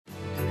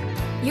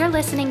You're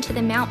listening to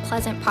the Mount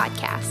Pleasant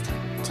Podcast.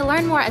 To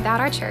learn more about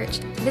our church,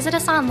 visit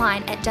us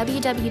online at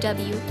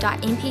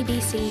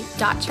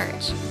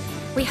www.mpbc.church.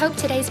 We hope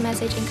today's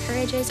message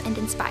encourages and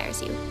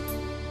inspires you.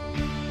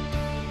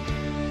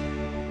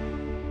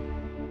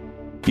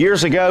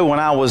 Years ago, when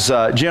I was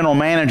general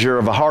manager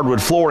of a hardwood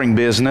flooring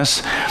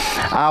business,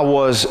 I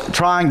was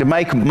trying to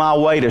make my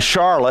way to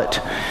Charlotte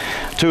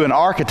to an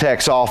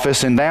architect's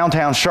office in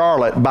downtown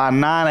Charlotte by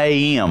 9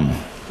 a.m.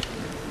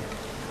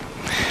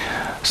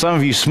 Some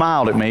of you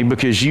smiled at me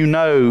because you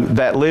know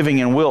that living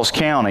in Wilkes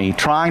County,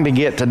 trying to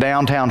get to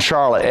downtown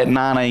Charlotte at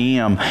 9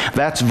 a.m.,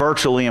 that's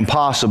virtually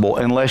impossible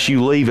unless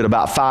you leave at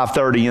about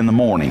 5:30 in the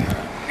morning.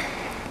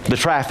 The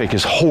traffic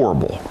is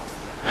horrible,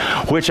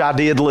 which I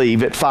did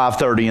leave at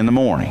 5:30 in the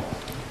morning.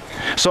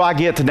 So I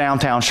get to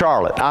downtown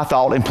Charlotte, I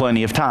thought, in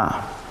plenty of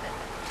time.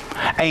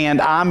 And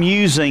I'm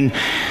using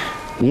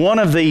one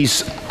of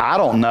these, I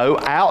don't know,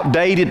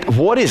 outdated,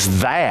 what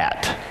is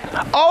that?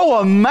 Oh,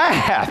 a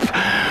map.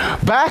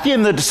 Back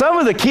in some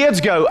of the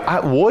kids go,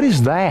 what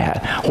is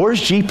that?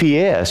 Where's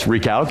GPS?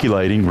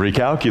 Recalculating.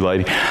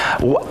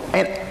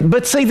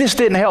 But see, this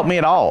didn't help me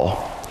at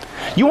all.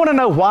 You want to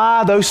know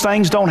why those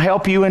things don't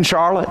help you in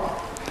Charlotte?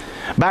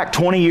 Back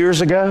 20 years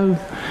ago?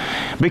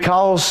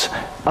 Because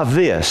of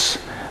this.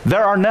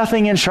 There are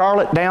nothing in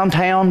Charlotte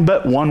downtown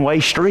but one-way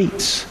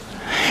streets.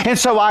 And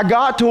so I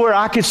got to where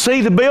I could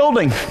see the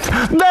building.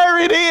 There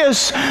it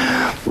is.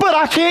 But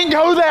I can't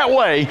go that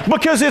way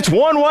because it's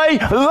one way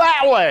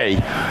that way.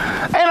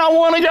 And I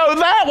want to go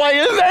that way,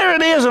 and there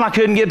it is, and I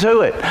couldn't get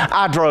to it.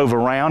 I drove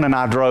around, and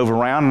I drove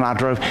around,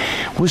 and it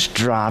was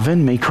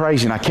driving me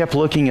crazy. And I kept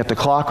looking at the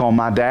clock on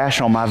my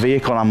dash on my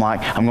vehicle, and I'm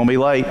like, I'm going to be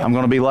late,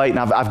 and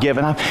I've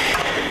given up.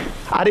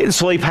 I didn't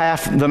sleep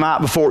half the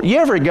night before. You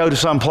ever go to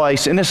some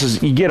place, and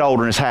you get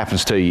older and this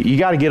happens to you. You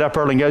got to get up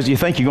early and go, you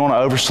think you're going to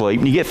oversleep,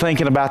 and you get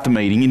thinking about the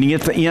meeting, and you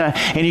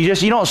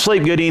don't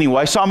sleep good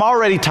anyway. So I'm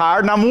already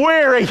tired, and I'm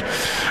weary.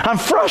 I'm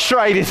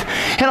frustrated.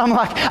 And I'm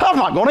like, I'm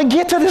not going to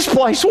get to this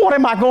place. What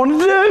am I going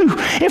to do?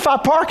 If I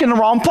park in the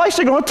wrong place,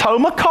 they're going to tow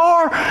my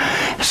car.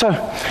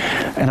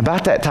 And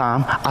about that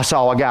time, I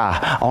saw a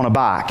guy on a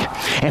bike,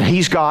 and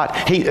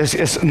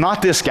it's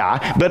not this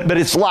guy, but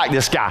it's like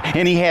this guy,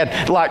 and he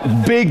had like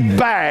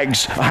big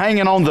bags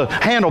hanging on the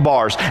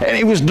handlebars, and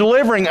he was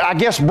delivering, I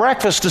guess,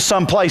 breakfast to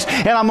some place.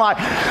 And I'm like,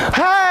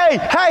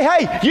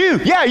 hey, you,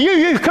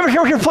 come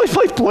here, please,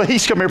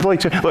 come here,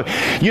 please. Look,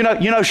 you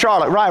know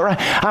Charlotte, right?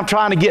 I'm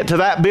trying to get to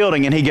that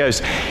building, and he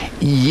goes,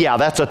 yeah,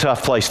 that's a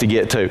tough place to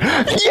get to.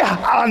 Yeah,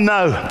 I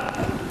know.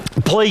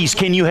 Please,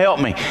 can you help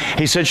me?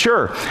 He said,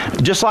 sure.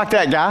 Just like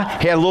that guy,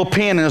 he had a little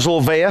pen in his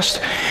little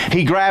vest.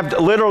 He grabbed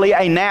literally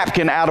a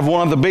napkin out of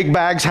one of the big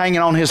bags hanging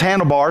on his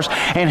handlebars,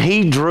 and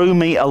he drew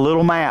me a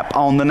little map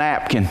on the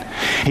napkin.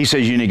 He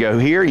says, you need to go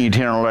here, you need to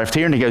turn on the left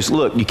here, and he goes,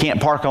 look, you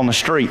can't park on the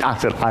street. I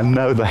said, I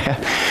know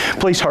that.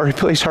 Please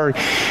hurry.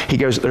 He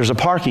goes, there's a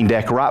parking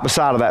deck right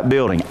beside of that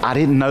building. I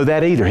didn't know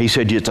that either. He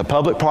said, it's a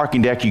public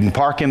parking deck. You can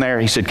park in there.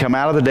 He said, come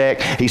out of the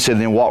deck. He said,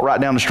 then walk right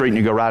down the street and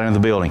you go right into the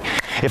building.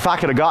 If I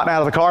could have gotten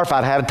out of the car, if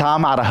I'd had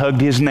time, I'd have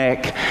hugged his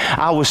neck.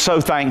 I was so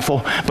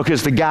thankful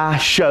because the guy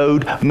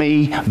showed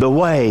me the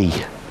way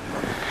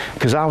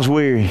because I was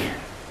weary.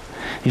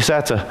 You say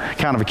that's a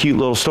kind of a cute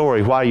little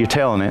story. Why are you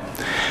telling it?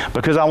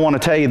 Because I want to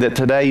tell you that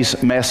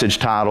today's message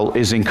title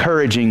is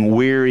Encouraging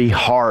Weary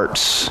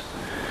Hearts.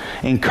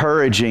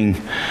 Encouraging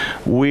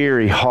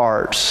Weary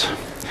Hearts.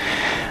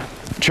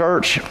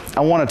 Church,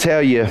 I want to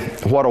tell you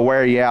what'll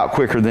wear you out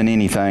quicker than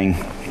anything.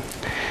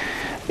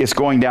 It's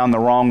going down the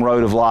wrong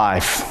road of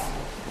life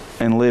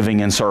and living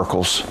in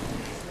circles.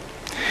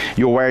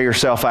 You'll wear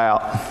yourself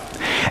out.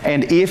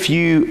 And if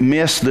you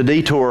miss the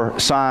detour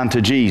sign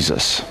to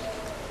Jesus,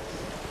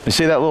 you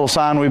see that little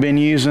sign we've been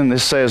using?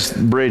 This says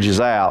bridge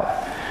is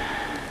out.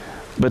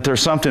 But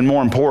there's something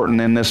more important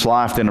in this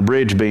life than a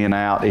bridge being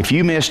out. If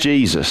you miss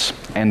Jesus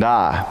and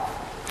die,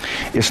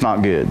 it's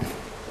not good.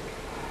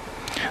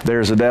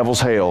 There's a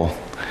devil's hell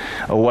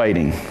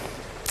awaiting.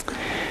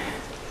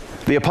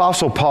 The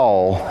Apostle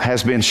Paul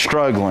has been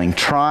struggling,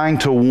 trying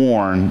to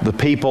warn the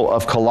people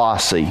of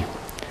Colossae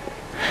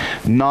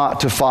not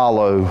to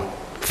follow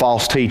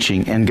false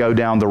teaching and go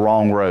down the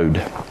wrong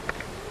road.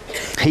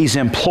 He's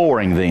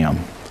imploring them.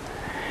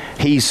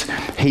 He's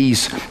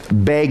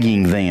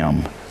begging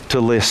them to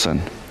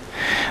listen.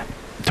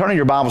 Turning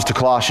your Bibles to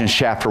Colossians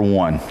chapter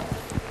 1.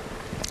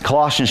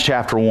 Colossians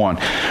chapter 1.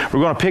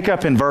 We're going to pick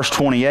up in verse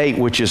 28,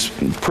 which is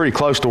pretty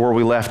close to where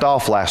we left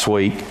off last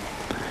week.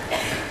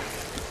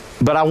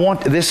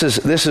 But this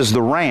is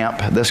the ramp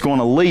that's going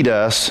to lead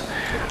us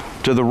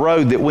to the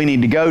road that we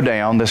need to go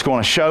down, that's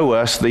going to show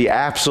us the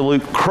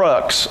absolute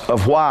crux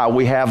of why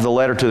we have the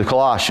letter to the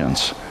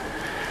Colossians.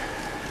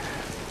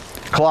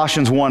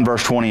 Colossians 1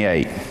 verse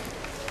 28.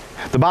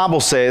 The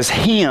Bible says,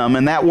 Him,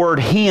 and that word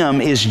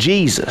Him is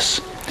Jesus.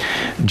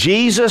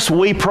 Jesus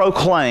we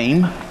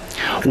proclaim,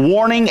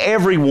 warning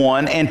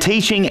everyone and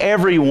teaching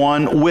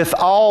everyone with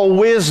all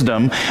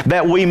wisdom,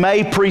 that we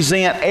may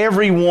present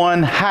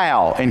everyone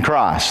how in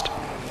Christ?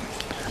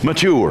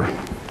 Mature.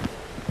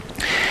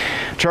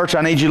 Church,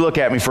 I need you to look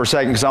at me for a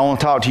second because I want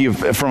to talk to you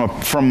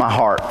from my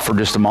heart for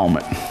just a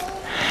moment.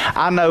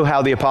 I know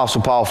how the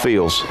Apostle Paul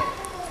feels.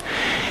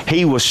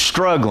 He was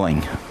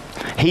struggling.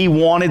 He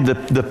wanted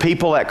the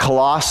people at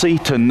Colossae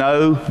to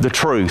know the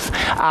truth.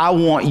 I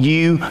want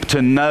you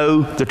to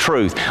know the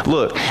truth.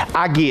 Look,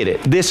 I get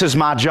it. This is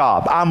my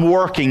job. I'm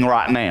working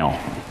right now.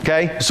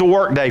 Okay? It's a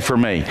work day for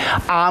me.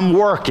 I'm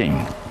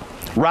working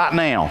right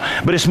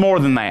now. But it's more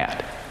than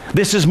that.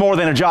 This is more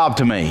than a job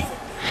to me.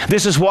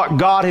 This is what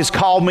God has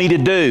called me to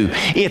do.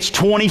 It's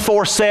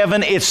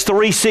 24/7. It's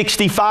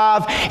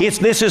 365.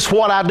 This is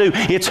what I do.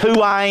 It's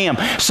who I am.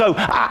 So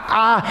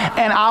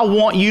I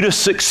want you to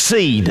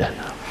succeed.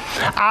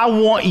 I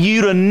want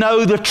you to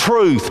know the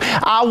truth.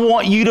 I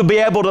want you to be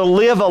able to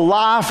live a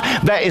life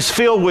that is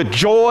filled with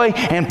joy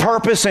and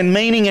purpose and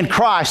meaning in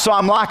Christ. So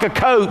I'm like a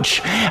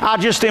coach. I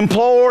just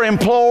implore.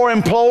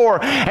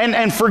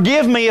 And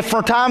forgive me if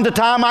from time to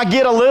time I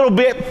get a little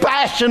bit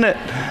passionate,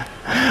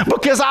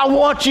 because I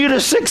want you to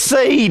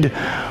succeed.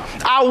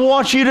 I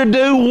want you to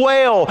do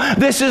well.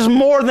 This is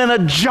more than a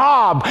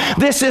job.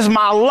 This is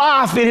my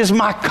life. It is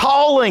my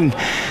calling,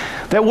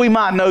 that we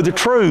might know the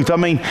truth. I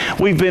mean,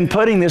 we've been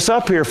putting this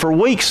up here for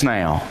weeks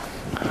now.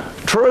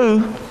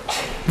 True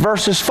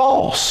versus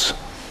false.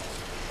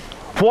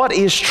 What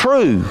is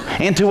true?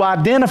 And to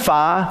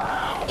identify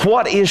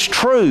what is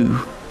true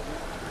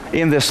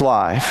in this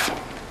life.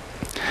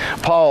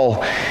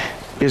 Paul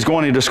is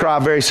going to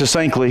describe very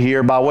succinctly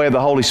here by way of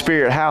the Holy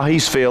Spirit how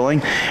he's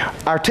feeling.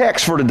 Our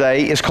text for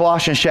today is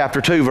Colossians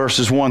chapter 2,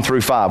 verses 1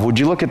 through 5. Would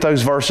you look at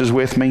those verses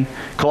with me?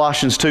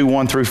 Colossians 2,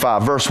 1 through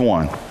 5, verse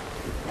 1.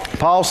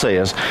 Paul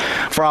says,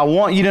 "For I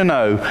want you to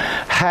know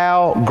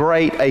how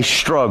great a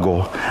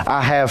struggle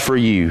I have for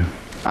you."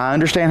 I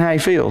understand how he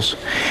feels.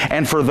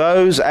 "And for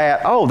those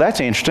at," oh, that's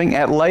interesting,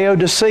 "at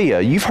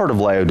Laodicea." You've heard of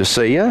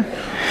Laodicea.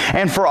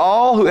 "And for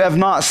all who have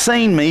not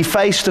seen me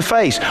face to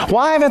face."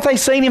 Why haven't they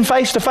seen him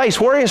face to face?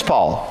 Where is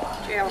Paul?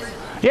 Jail.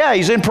 Yeah,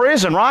 he's in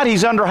prison, right?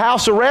 He's under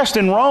house arrest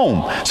in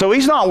Rome. So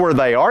he's not where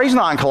they are. He's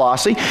not in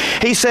Colossae.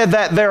 He said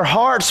that their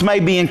hearts may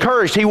be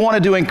encouraged. He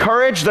wanted to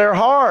encourage their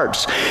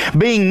hearts,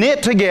 being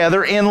knit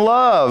together in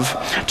love,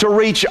 to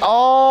reach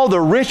all the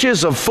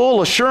riches of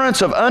full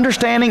assurance of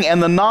understanding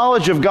and the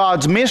knowledge of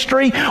God's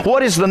mystery.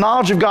 What is the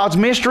knowledge of God's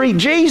mystery?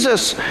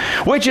 Jesus,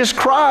 which is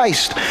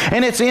Christ.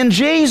 And it's in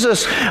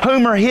Jesus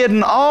whom are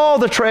hidden all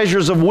the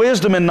treasures of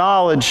wisdom and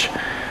knowledge.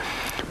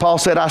 Paul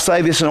said, "I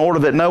say this in order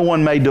that no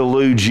one may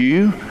delude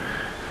you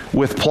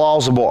with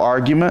plausible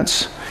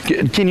arguments."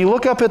 Can you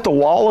look up at the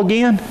wall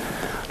again?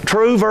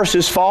 True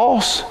versus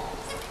false.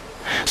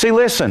 See,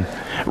 listen,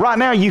 right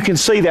now you can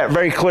see that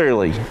very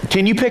clearly.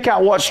 Can you pick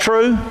out what's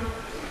true?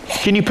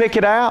 Can you pick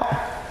it out?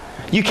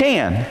 You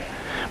can.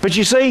 But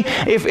you see,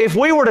 if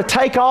we were to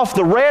take off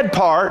the red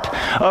part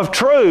of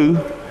true,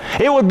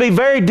 it would be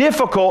very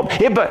difficult.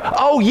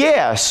 Oh,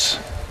 yes.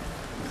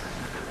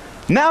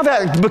 Now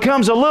that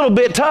becomes a little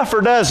bit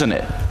tougher, doesn't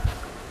it?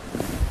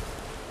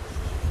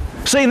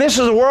 See, this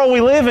is the world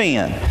we live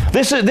in.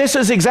 This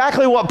is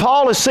exactly what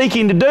Paul is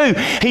seeking to do.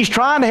 He's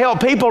trying to help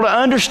people to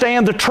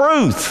understand the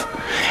truth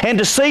and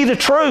to see the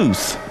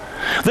truth.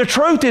 The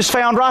truth is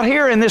found right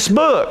here in this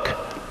book.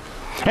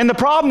 And the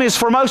problem is,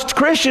 for most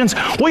Christians,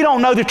 we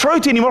don't know the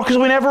truth anymore because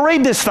we never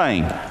read this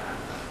thing.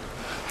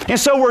 And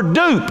so we're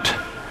duped.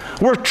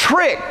 We're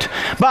tricked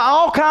by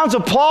all kinds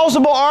of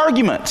plausible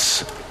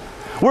arguments.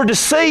 We're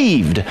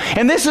deceived.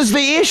 And this is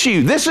the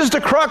issue. This is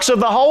the crux of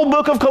the whole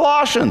book of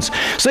Colossians.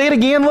 See it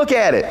again? Look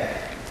at it.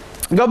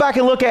 Go back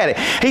and look at it.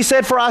 He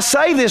said, "For I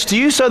say this to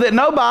you so that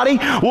nobody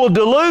will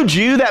delude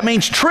you," that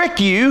means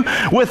trick you,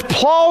 "with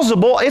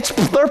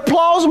they're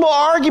plausible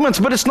arguments,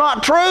 but it's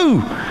not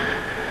true."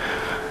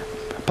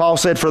 Paul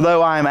said, "For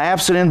though I am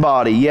absent in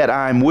body, yet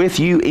I am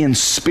with you in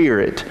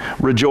spirit,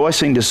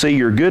 rejoicing to see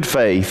your good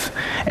faith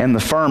and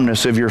the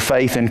firmness of your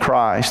faith in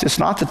Christ." It's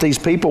not that these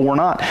people were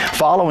not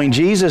following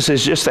Jesus.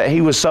 It's just that he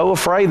was so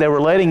afraid they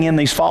were letting in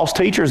these false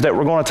teachers that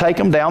were going to take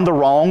them down the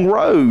wrong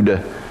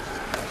road.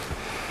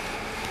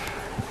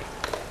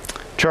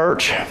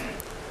 Church,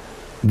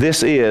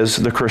 this is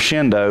the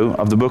crescendo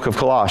of the book of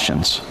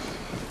Colossians.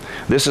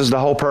 This is the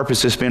whole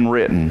purpose it's been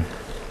written,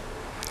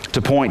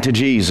 to point to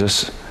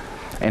Jesus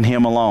and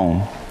Him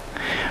alone.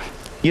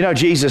 You know,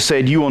 Jesus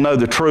said, "You will know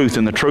the truth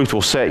and the truth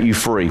will set you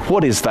free."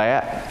 What is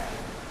that?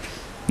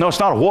 No, it's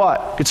not a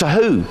what. It's a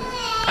who.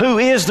 Who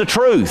is the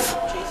truth?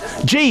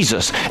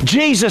 Jesus.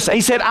 Jesus.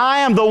 He said, "I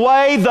am the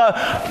way, the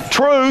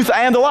truth,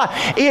 and the life."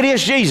 It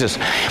is Jesus.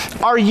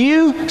 Are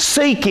you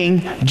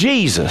seeking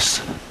Jesus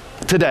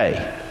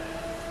today?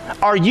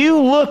 Are you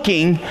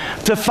looking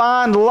to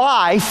find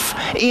life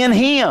in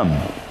Him?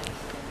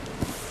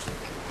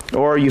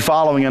 Or are you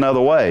following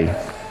another way?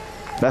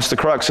 That's the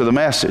crux of the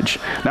message.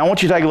 Now I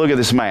want you to take a look at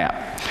this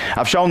map.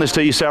 I've shown this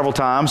to you several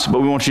times,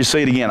 but we want you to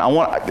see it again.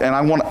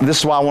 This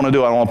is what I want to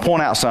do. I want to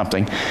point out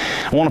something.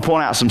 I want to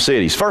point out some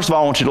cities. First of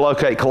all, I want you to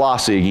locate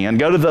Colossae again.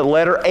 Go to the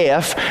letter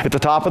F at the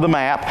top of the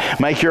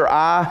map. Make your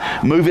eye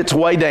move its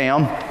way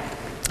down.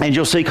 and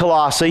you'll see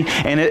Colossae,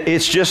 and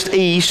it's just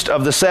east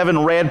of the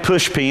 7 red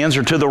pushpins,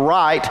 or to the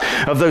right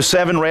of those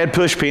 7 red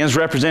pushpins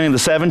representing the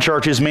 7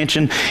 churches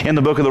mentioned in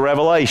the book of the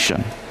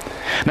Revelation.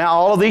 Now,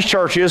 all of these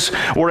churches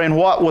were in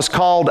what was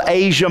called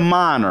Asia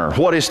Minor,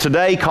 what is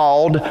today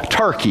called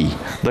Turkey,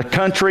 the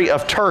country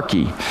of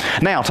Turkey.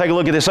 Now, take a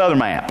look at this other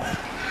map.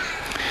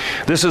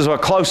 This is a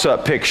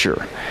close-up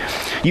picture.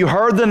 You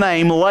heard the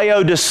name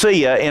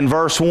Laodicea in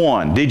verse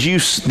 1. Did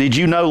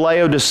you know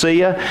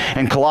Laodicea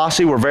and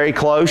Colossae were very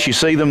close? You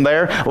see them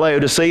there.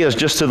 Laodicea is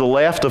just to the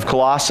left of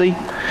Colossae.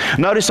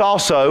 Notice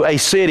also a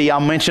city I'll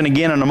mention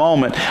again in a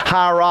moment,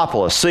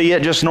 Hierapolis. See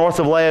it just north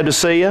of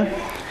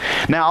Laodicea?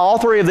 Now, all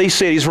 3 of these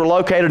cities were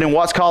located in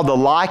what's called the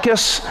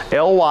Lycus,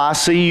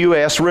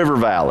 L-Y-C-U-S, River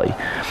Valley.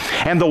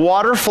 And the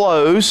water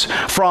flows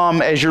from,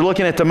 as you're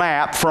looking at the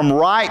map, from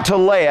right to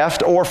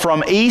left or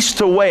from east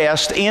to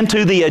west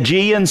into the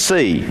Aegean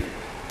Sea.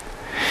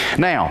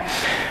 Now,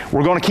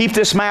 we're going to keep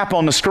this map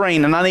on the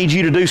screen, and I need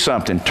you to do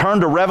something. Turn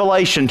to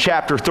Revelation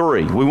chapter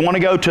 3. We want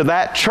to go to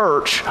that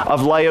church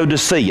of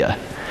Laodicea.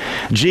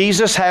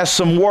 Jesus has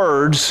some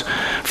words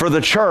for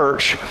the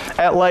church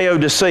at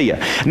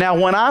Laodicea. Now,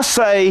 when I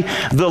say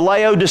the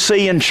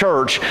Laodicean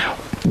church,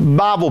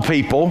 Bible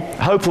people,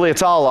 hopefully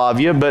it's all of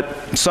you,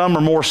 but some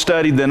are more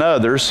studied than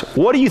others.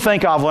 What do you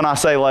think of when I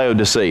say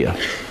Laodicea?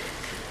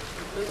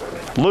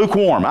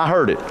 Lukewarm. I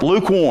heard it.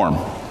 Lukewarm.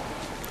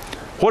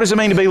 What does it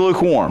mean to be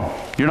lukewarm?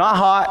 You're not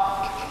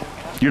hot.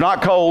 You're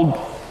not cold.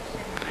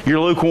 You're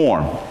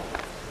lukewarm.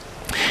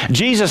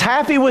 Jesus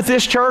happy with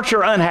this church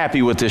or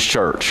unhappy with this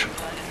church?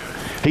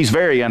 He's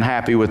very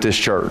unhappy with this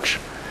church.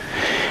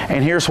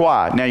 And here's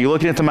why. Now, you're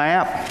looking at the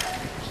map.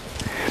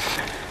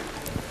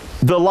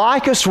 The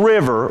Lycus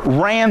River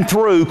ran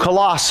through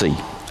Colossae,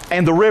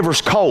 and the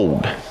river's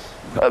cold.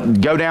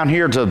 Go down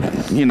here to,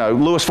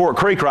 Lewis Fork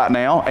Creek right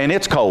now, and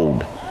it's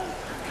cold.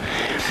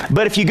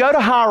 But if you go to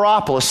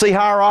Hierapolis, see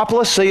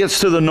Hierapolis? See, it's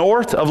to the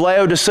north of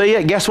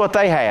Laodicea. Guess what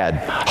they had?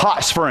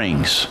 Hot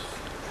springs.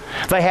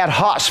 They had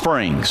hot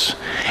springs.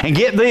 And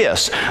get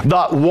this,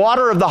 the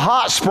water of the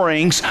hot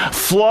springs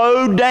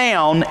flowed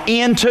down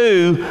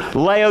into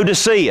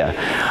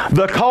Laodicea.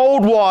 The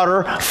cold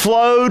water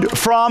flowed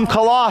from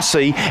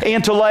Colossae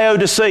into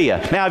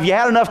Laodicea. Now, if you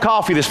had enough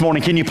coffee this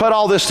morning, can you put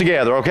all this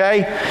together,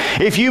 okay?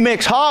 If you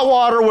mix hot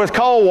water with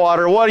cold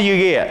water, what do you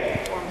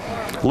get?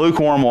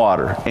 Lukewarm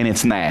water, and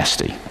it's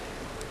nasty.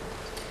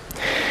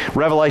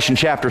 Revelation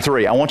chapter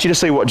 3. I want you to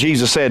see what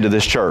Jesus said to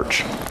this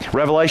church.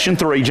 Revelation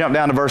 3, jump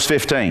down to verse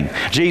 15.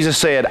 Jesus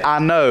said, I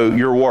know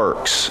your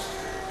works.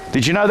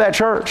 Did you know that,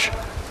 church?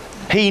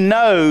 He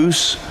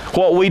knows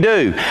what we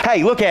do.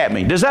 Hey, look at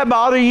me. Does that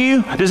bother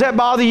you? Does that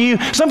bother you?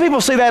 Some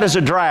people see that as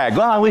a drag.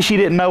 Well, I wish you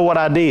didn't know what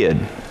I did.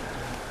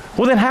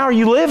 Well, then how are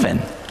you living?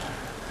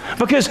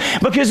 Because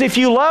if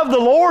you love the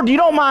Lord, you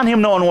don't mind Him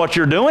knowing what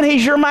you're doing.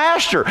 He's your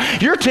master.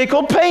 You're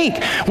tickled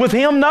pink with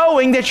Him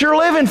knowing that you're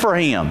living for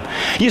Him.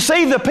 You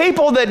see, the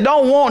people that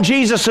don't want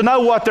Jesus to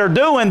know what they're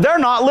doing, they're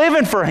not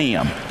living for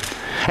Him.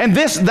 And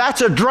that's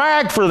a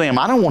drag for them.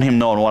 I don't want Him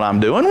knowing what I'm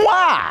doing.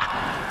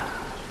 Why?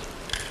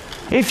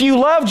 If you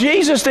love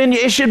Jesus, then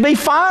it should be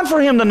fine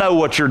for Him to know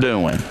what you're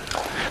doing.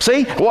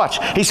 See,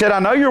 watch. He said, I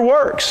know your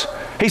works.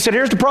 He said,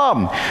 here's the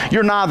problem.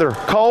 You're neither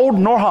cold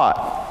nor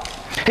hot.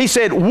 He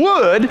said,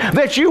 would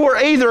that you were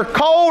either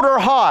cold or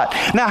hot.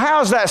 Now,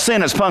 how's that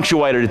sentence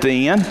punctuated at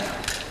the end?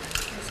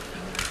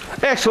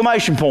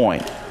 Exclamation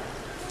point.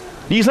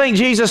 Do you think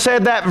Jesus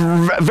said that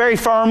very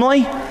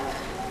firmly?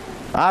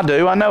 I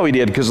do. I know He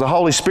did, because the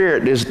Holy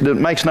Spirit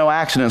makes no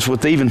accidents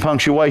with even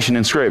punctuation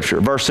in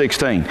Scripture. Verse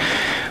 16.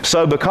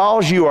 So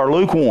because you are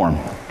lukewarm,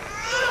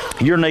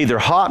 you're neither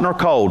hot nor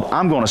cold,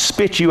 I'm going to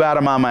spit you out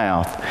of my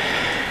mouth.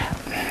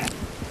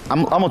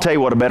 I'm going to tell you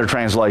what a better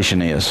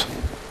translation is.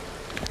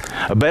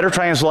 A better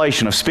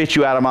translation of spit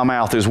you out of my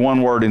mouth is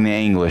one word in the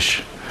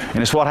English.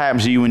 And it's what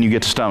happens to you when you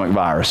get the stomach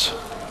virus.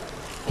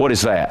 What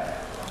is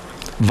that?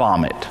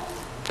 Vomit.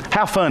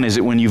 How fun is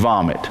it when you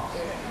vomit?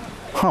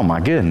 Oh my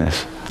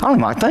goodness. I don't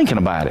even like thinking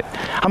about it.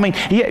 I mean,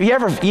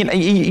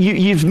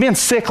 you've been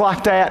sick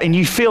like that and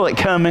you feel it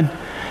coming.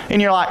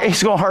 And you're like,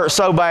 it's going to hurt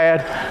so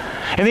bad.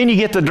 And then you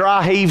get the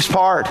dry heaves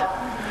part.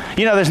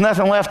 There's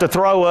nothing left to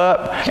throw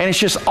up. And it's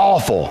just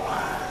awful.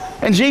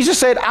 And Jesus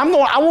said, I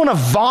want to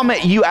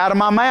vomit you out of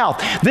my mouth.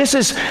 This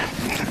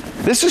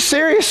is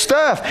serious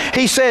stuff.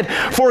 He said,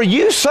 for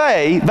you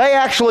say they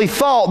actually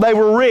thought they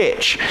were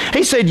rich.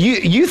 He said,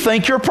 you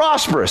think you're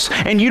prosperous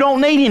and you don't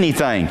need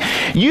anything.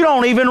 You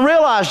don't even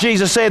realize,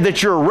 Jesus said,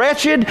 that you're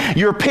wretched,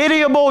 you're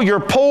pitiable,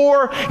 you're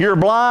poor, you're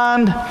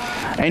blind,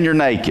 and you're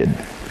naked.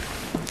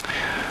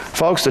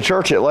 Folks, the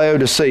church at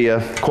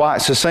Laodicea, quite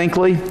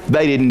succinctly,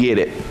 they didn't get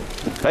it.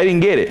 They didn't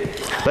get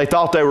it. They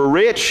thought they were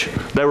rich,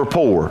 they were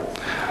poor.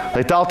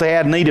 They thought they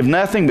had need of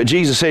nothing, but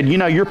Jesus said,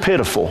 you're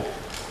pitiful.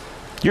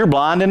 You're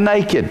blind and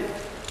naked.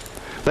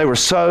 They were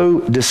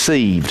so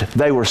deceived.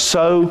 They were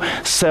so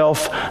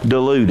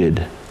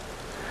self-deluded.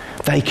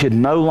 They could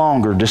no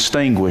longer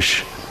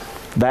distinguish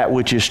that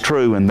which is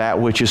true and that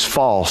which is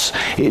false.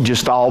 It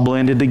just all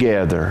blended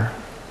together.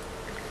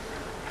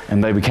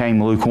 And they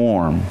became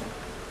lukewarm.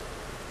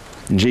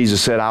 And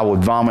Jesus said, I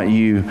would vomit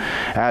you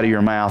out of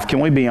your mouth. Can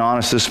we be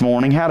honest this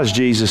morning? How does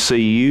Jesus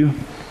see you?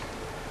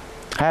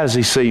 How does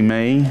he see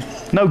me?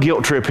 No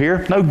guilt trip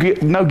here. No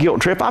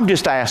guilt trip. I'm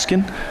just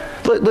asking.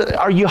 Look,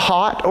 are you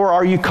hot or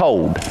are you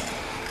cold?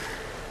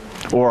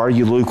 Or are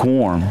you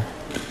lukewarm?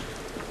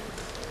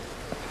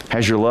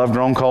 Has your love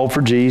grown cold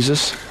for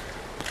Jesus?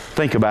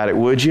 Think about it,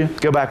 would you?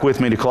 Go back with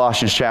me to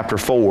Colossians chapter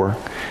 4.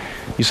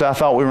 You say, I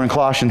thought we were in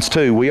Colossians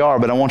 2. We are,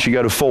 but I want you to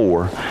go to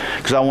 4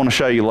 because I want to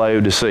show you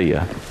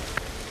Laodicea.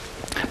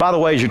 By the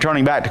way, as you're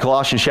turning back to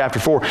Colossians chapter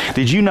 4,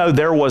 did you know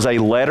there was a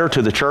letter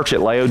to the church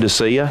at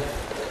Laodicea?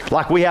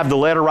 Like we have the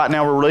letter right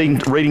now we're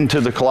reading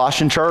to the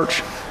Colossian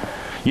church.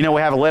 You know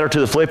we have a letter to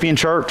the Philippian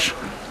church.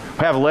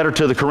 We have a letter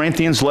to the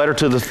Corinthians, letter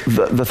to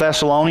the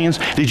Thessalonians.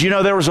 Did you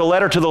know there was a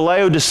letter to the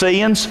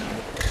Laodiceans?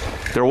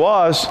 There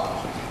was.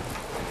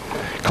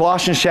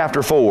 Colossians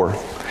chapter 4.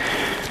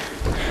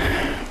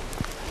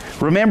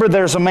 Remember,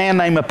 there's a man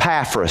named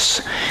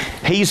Epaphras.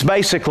 He's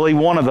basically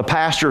one of the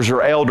pastors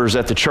or elders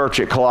at the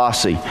church at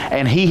Colossae.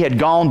 And he had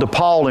gone to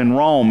Paul in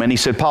Rome, and he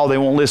said, Paul, they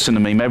won't listen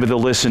to me. Maybe they'll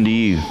listen to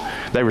you.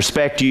 They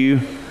respect you.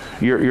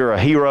 You're a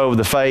hero of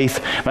the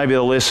faith. Maybe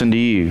they'll listen to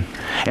you.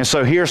 And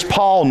so here's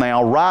Paul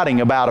now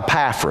writing about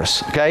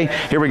Epaphras. Okay,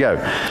 here we go.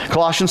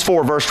 Colossians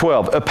 4, verse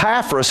 12.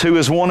 Epaphras, who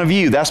is one of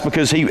you. That's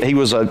because he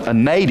was a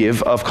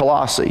native of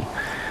Colossae.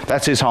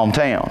 That's his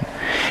hometown.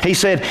 He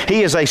said,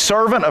 he is a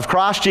servant of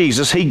Christ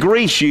Jesus. He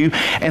greets you.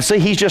 And see,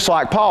 he's just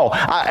like Paul.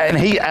 And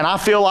I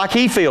feel like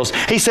he feels.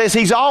 He says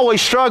he's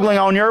always struggling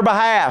on your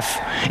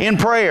behalf in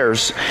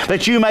prayers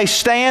that you may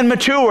stand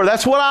mature.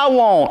 That's what I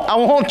want. I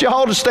want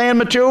y'all to stand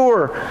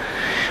mature.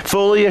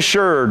 Fully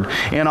assured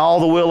in all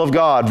the will of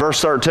God.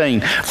 Verse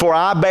 13. For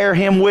I bear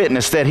him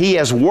witness that he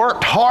has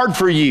worked hard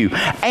for you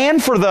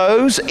and for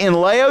those in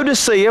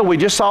Laodicea, we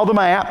just saw the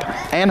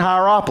map, and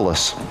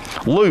Hierapolis.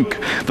 Luke,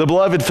 the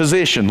beloved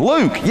physician.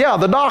 Luke, yeah,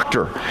 the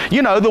doctor.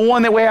 You know, the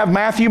one that we have,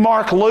 Matthew,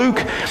 Mark, Luke.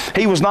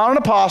 He was not an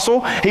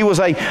apostle. He was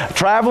a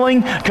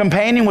traveling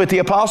companion with the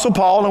apostle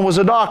Paul and was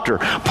a doctor.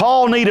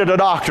 Paul needed a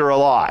doctor a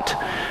lot.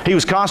 He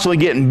was constantly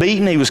getting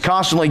beaten. He was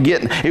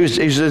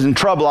in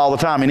trouble all the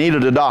time. He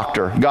needed a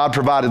doctor. God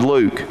provided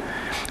Luke.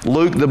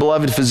 Luke, the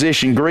beloved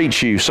physician,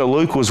 greets you. So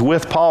Luke was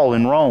with Paul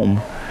in Rome,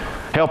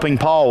 helping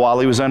Paul while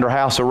he was under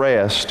house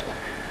arrest.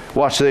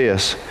 Watch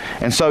this.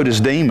 And so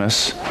does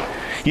Demas.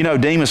 You know,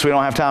 Demas, we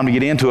don't have time to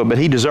get into it, but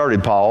he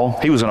deserted Paul.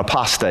 He was an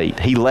apostate.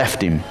 He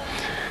left him.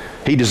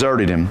 He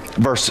deserted him.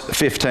 Verse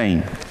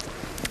 15.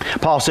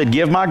 Paul said,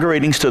 give my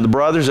greetings to the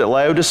brothers at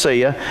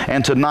Laodicea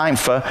and to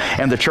Nympha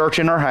and the church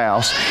in her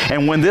house.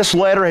 And when this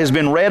letter has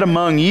been read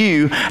among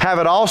you, have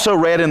it also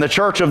read in the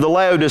church of the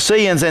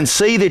Laodiceans, and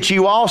see that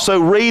you also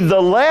read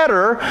the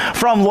letter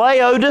from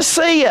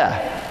Laodicea.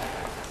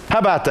 How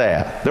about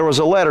that? There was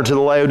a letter to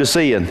the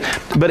Laodiceans,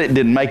 but it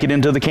didn't make it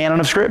into the canon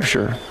of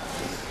Scripture.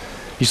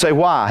 You say,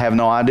 why? I have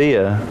no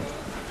idea.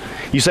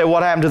 You say,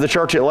 what happened to the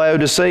church at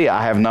Laodicea?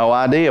 I have no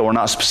idea. We're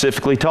not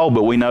specifically told,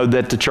 but we know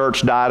that the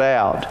church died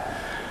out.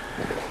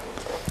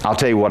 I'll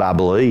tell you what I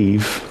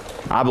believe.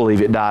 I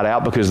believe it died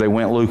out because they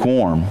went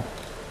lukewarm.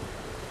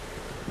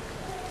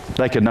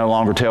 They could no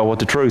longer tell what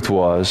the truth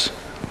was.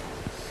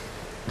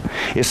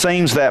 It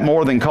seems that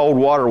more than cold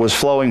water was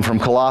flowing from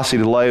Colossae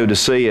to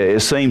Laodicea, it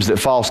seems that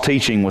false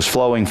teaching was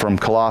flowing from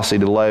Colossae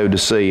to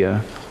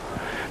Laodicea.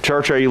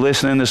 Church, are you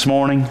listening this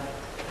morning?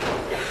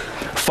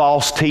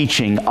 False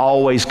teaching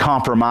always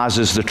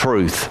compromises the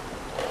truth.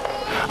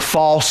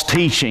 False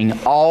teaching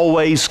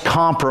always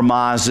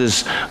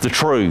compromises the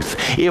truth.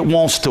 It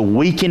wants to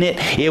weaken it.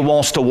 It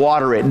wants to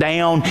water it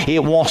down.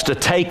 It wants to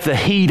take the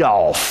heat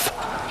off.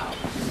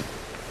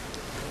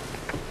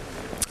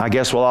 I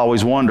guess we'll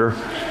always wonder,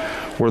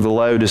 were the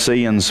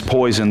Laodiceans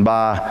poisoned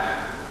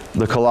by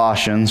the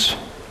Colossians?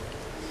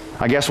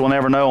 I guess we'll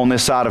never know on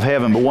this side of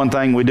heaven, but one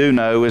thing we do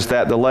know is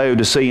that the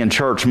Laodicean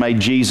church made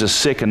Jesus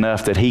sick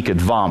enough that he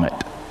could vomit.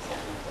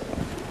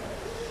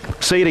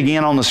 See it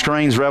again on the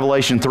screens,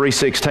 Revelation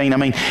 3:16. I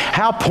mean,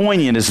 how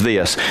poignant is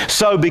this?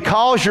 So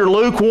because you're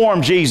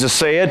lukewarm, Jesus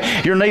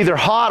said, you're neither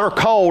hot or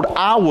cold,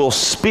 I will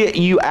spit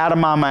you out of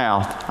my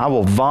mouth. I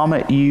will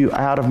vomit you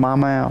out of my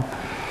mouth.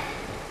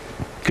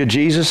 Could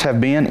Jesus have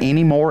been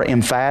any more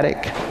emphatic?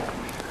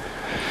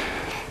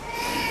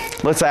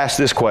 Let's ask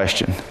this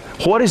question.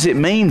 What does it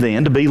mean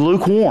then to be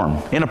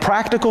lukewarm? In a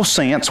practical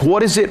sense,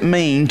 what does it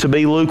mean to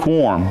be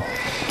lukewarm?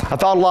 I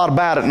thought a lot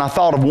about it, and I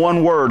thought of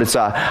one word. It's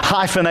a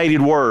hyphenated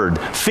word,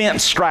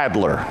 fence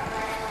straddler.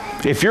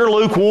 If you're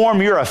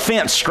lukewarm, you're a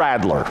fence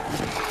straddler.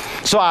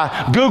 So I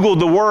Googled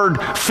the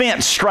word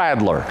fence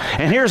straddler,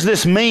 and here's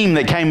this meme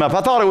that came up.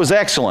 I thought it was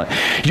excellent.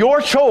 Your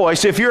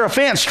choice, if you're a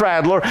fence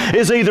straddler,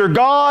 is either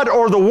God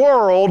or the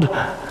world,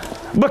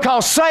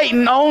 because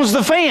Satan owns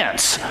the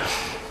fence.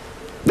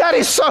 That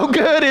is so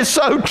good. It's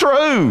so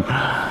true.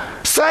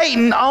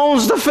 Satan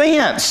owns the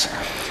fence.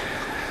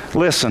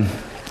 Listen,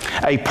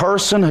 a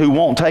person who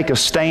won't take a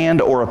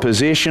stand or a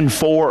position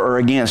for or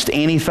against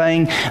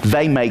anything,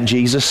 they make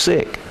Jesus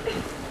sick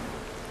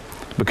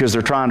because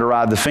they're trying to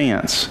ride the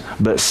fence.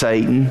 But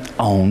Satan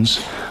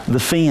owns the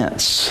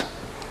fence.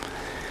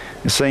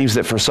 It seems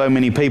that for so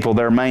many people,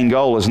 their main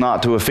goal is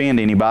not to offend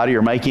anybody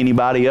or make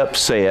anybody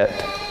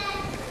upset.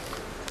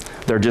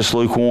 They're just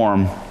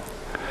lukewarm.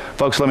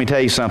 Folks, let me tell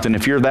you something.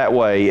 If you're that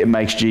way, it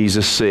makes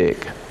Jesus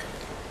sick.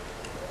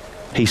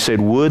 He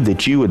said, would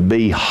that you would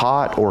be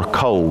hot or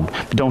cold,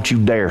 but don't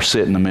you dare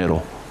sit in the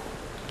middle.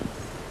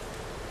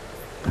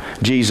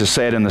 Jesus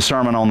said in the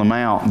Sermon on the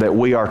Mount that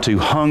we are to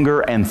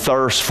hunger and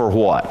thirst for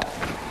what?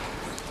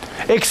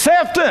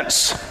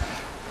 Acceptance.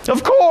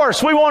 Of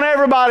course, we want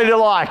everybody to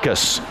like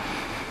us.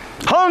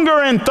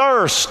 Hunger and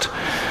thirst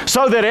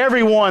so that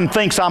everyone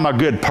thinks I'm a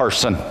good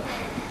person.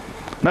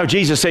 No,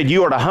 Jesus said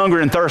you are to hunger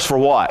and thirst for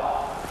what?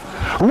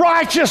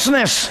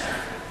 Righteousness.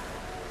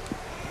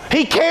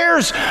 He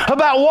cares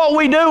about what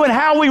we do and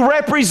how we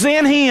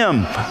represent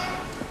Him.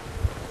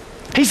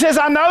 He says,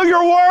 I know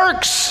your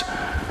works.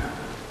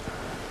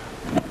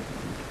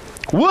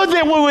 Would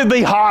that we would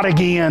be hot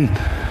again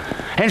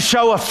and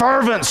show a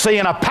fervency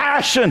and a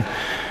passion.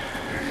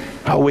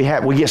 Oh, we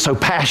get so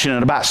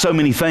passionate about so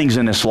many things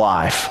in this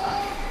life.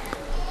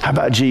 How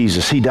about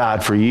Jesus? He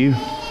died for you.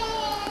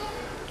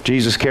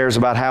 Jesus cares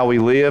about how we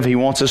live. He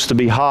wants us to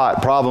be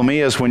hot. Problem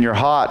is, when you're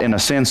hot in a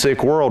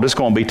sin-sick world, it's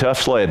going to be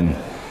tough sledding.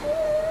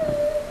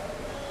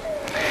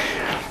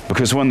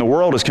 Because when the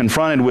world is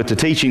confronted with the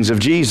teachings of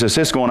Jesus,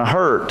 it's going to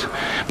hurt.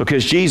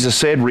 Because Jesus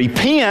said,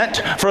 repent,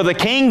 for the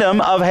kingdom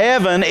of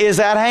heaven is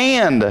at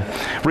hand.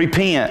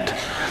 Repent.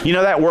 You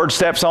know, that word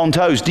steps on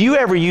toes. Do you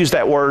ever use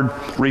that word,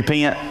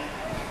 repent?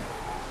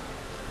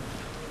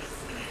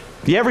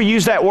 You ever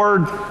use that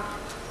word?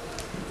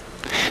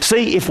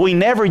 See, if we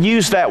never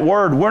use that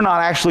word, we're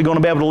not actually going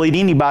to be able to lead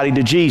anybody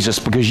to Jesus,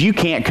 because you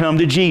can't come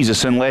to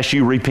Jesus unless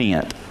you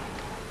repent.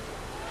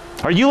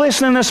 Are you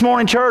listening this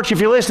morning, church?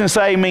 If you're listening,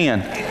 say amen.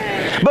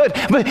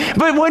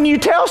 But when you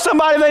tell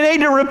somebody they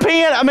need to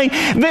repent, I mean,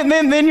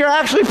 then you're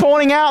actually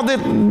pointing out that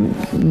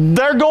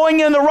they're going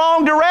in the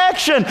wrong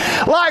direction.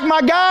 Like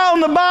my guy on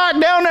the bike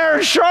down there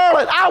in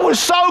Charlotte, I was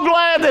so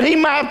glad that he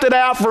mapped it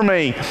out for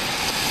me.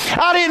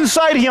 I didn't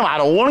say to him, I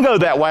don't want to go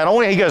that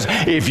way. He goes,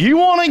 if you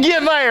want to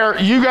get there,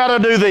 you got to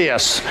do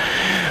this.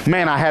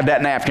 Man, I had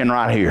that napkin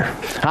right here.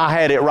 I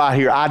had it right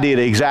here. I did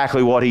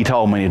exactly what he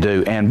told me to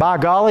do. And by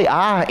golly,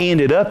 I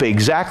ended up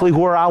exactly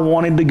where I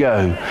wanted to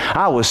go.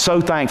 I was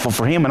so thankful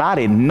for him, and I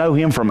didn't know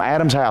him from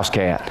Adam's house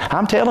cat.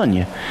 I'm telling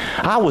you,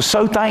 I was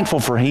so thankful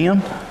for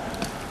him.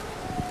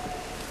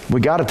 We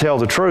got to tell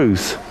the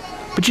truth,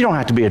 but you don't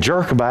have to be a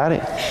jerk about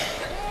it.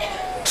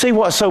 See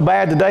what's so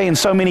bad today in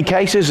so many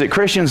cases that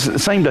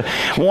Christians seem to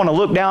want to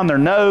look down their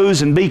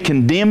nose and be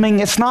condemning.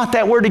 It's not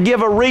that we're to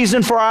give a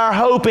reason for our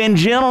hope in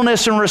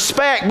gentleness and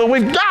respect, but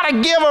we've got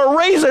to give a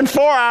reason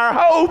for our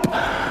hope.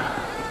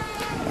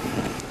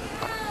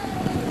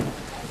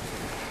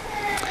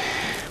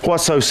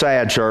 What's so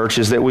sad, church,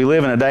 is that we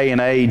live in a day and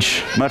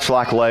age much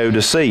like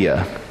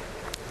Laodicea.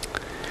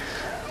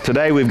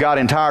 Today we've got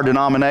entire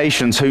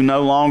denominations who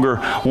no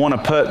longer want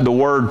to put the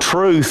word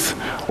truth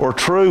or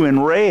true in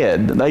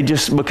red. They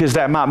just, because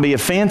that might be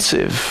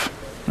offensive.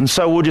 And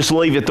so we'll just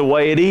leave it the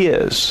way it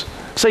is.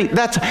 See,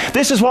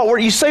 this is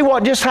what you see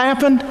what just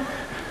happened?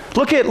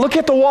 Look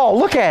at the wall.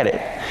 Look at it.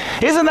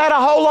 Isn't that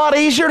a whole lot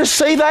easier to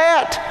see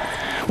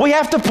that? We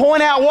have to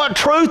point out what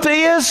truth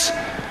is.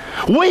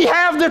 We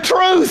have the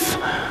truth.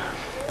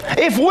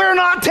 If we're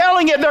not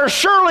telling it, they're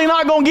surely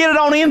not going to get it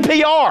on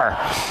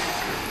NPR.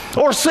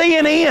 Or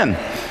CNN,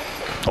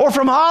 or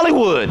from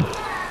Hollywood.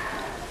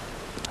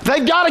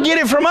 They've got to get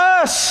it from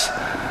us.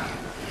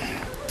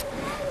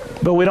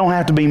 But we don't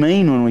have to be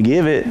mean when we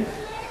give it.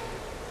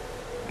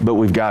 But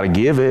we've got to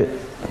give it.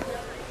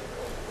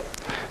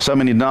 So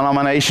many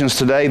denominations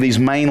today, these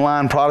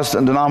mainline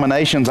Protestant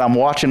denominations, I'm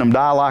watching them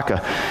die like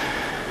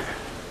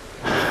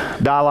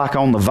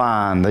on the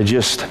vine.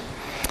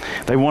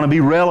 They want to be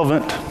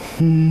relevant.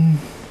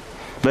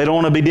 They don't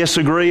want to be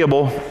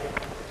disagreeable.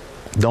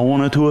 Don't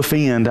want it to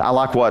offend. I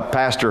like what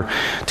Pastor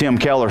Tim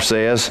Keller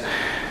says.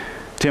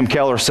 Tim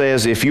Keller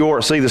says, if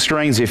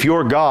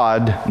your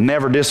God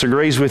never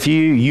disagrees with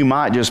you, you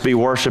might just be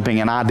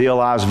worshiping an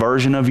idealized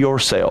version of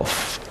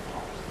yourself.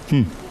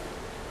 Can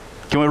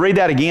we read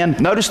that again?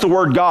 Notice the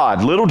word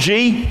God, little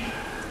g.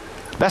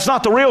 That's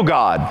not the real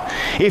God.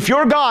 If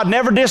your God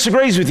never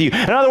disagrees with you,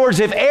 in other words,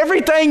 if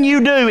everything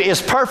you do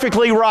is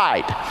perfectly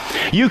right,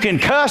 you can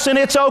cuss and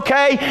it's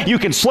okay, you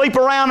can sleep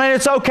around and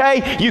it's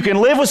okay, you can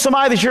live with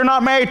somebody that you're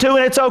not married to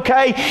and it's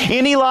okay,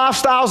 any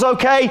lifestyle's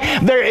okay,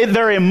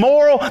 they're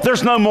immoral,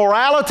 there's no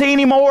morality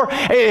anymore,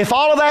 if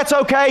all of that's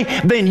okay,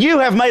 then you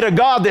have made a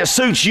God that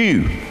suits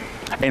you.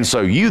 And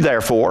so you,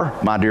 therefore,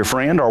 my dear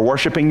friend, are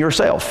worshiping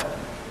yourself.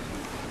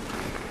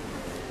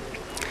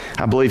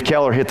 I believe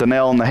Keller hit the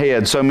nail on the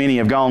head. So many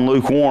have gone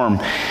lukewarm.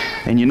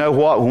 And you know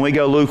what? When we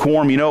go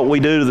lukewarm, you know what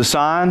we do to the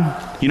sign?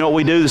 You know what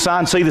we do to the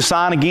sign? See the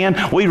sign again?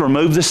 We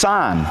remove the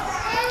sign.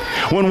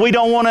 When we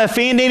don't want to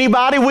offend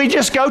anybody, we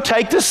just go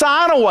take the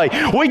sign away.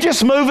 We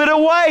just move it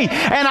away.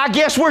 And I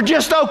guess we're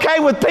just okay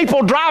with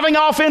people driving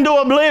off into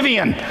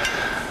oblivion.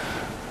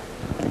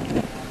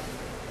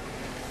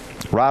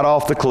 Right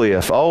off the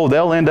cliff. Oh,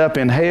 they'll end up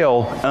in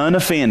hell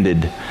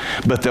unoffended,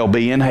 but they'll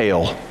be in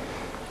hell.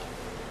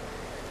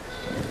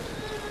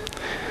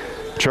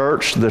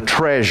 Church, the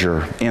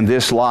treasure in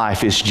this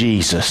life is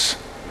Jesus.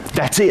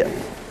 That's it.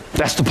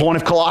 That's the point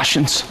of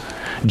Colossians.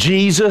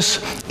 Jesus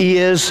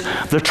is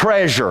the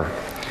treasure.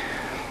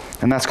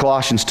 And that's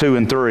Colossians 2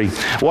 and 3.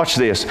 Watch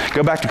this.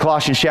 Go back to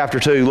Colossians chapter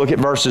 2. Look at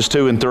verses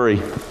 2 and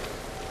 3.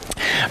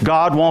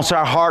 God wants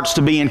our hearts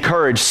to be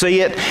encouraged.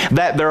 See it,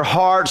 that their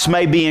hearts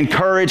may be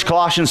encouraged.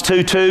 Colossians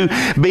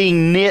 2:2,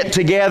 being knit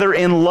together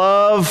in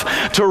love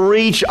to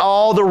reach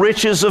all the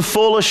riches of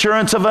full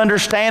assurance of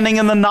understanding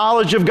and the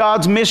knowledge of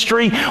God's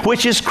mystery,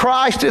 which is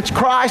Christ. It's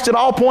Christ. It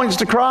all points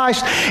to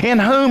Christ, in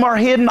whom are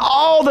hidden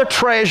all the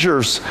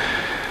treasures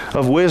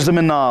of wisdom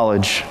and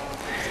knowledge.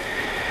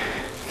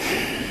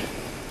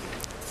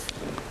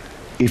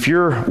 If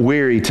you're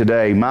weary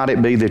today, might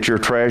it be that your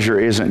treasure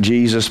isn't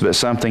Jesus but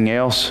something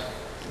else?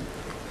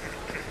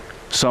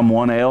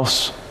 Someone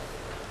else?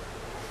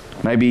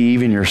 Maybe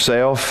even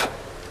yourself?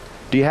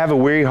 Do you have a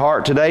weary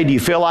heart today? Do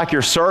you feel like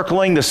you're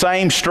circling the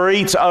same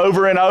streets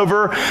over and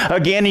over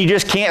again? You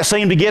just can't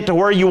seem to get to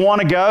where you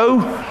want to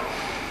go?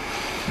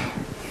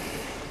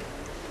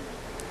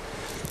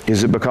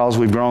 Is it because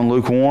we've grown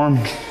lukewarm?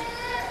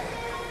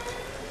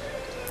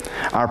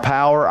 Our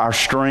power, our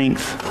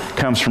strength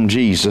comes from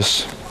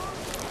Jesus.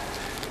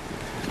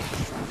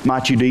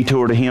 Might you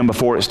detour to Him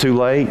before it's too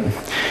late?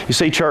 You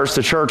see, church,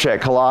 the church at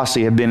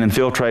Colossae had been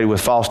infiltrated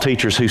with false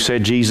teachers who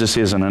said Jesus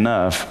isn't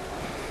enough.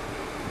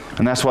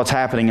 And that's what's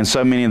happening in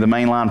so many of the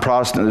mainline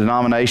Protestant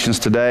denominations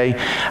today.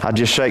 I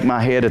just shake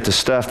my head at the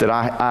stuff that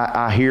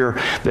I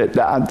hear.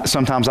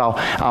 Sometimes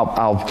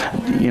I'll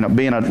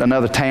be in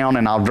another town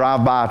and I'll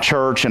drive by a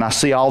church and I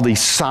see all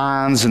these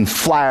signs and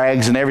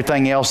flags and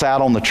everything else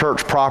out on the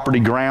church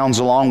property grounds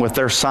along with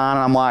their sign.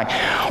 And I'm like,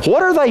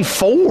 what are they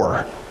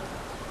for?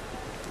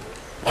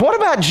 What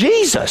about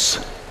Jesus?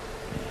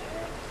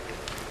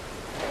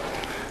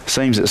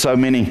 Seems that so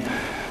many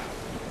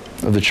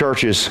of the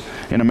churches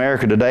in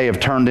America today have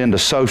turned into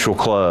social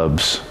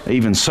clubs,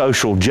 even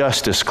social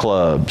justice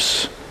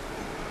clubs.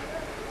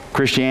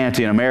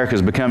 Christianity in America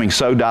is becoming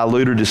so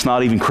diluted it's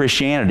not even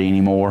Christianity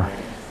anymore.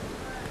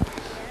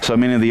 So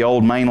many of the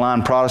old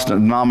mainline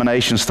Protestant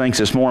denominations thinks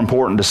it's more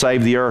important to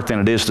save the earth than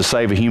it is to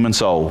save a human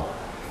soul.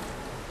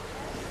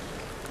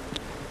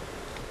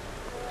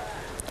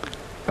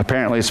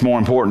 Apparently it's more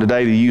important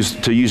today to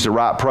use the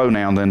right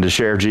pronoun than to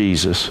share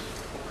Jesus.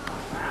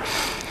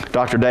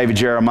 Dr. David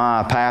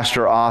Jeremiah,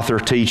 pastor, author,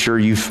 teacher,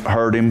 you've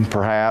heard him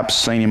perhaps,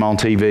 seen him on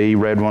TV,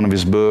 read one of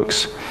his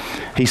books.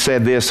 He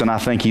said this, and I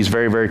think he's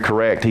very, very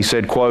correct. He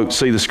said, quote,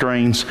 see the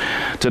screens?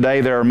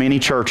 Today there are many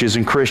churches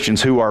and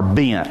Christians who are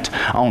bent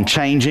on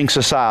changing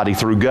society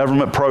through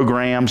government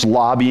programs,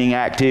 lobbying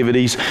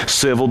activities,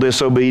 civil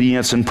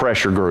disobedience, and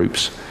pressure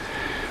groups.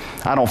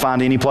 I don't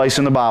find any place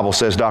in the Bible,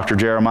 says Dr.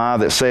 Jeremiah,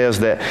 that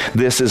says that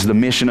this is the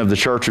mission of the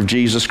Church of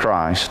Jesus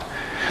Christ.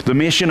 The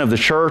mission of the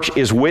church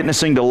is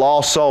witnessing to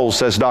lost souls,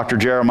 says Dr.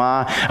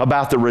 Jeremiah,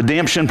 about the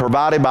redemption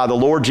provided by the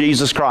Lord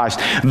Jesus Christ.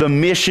 The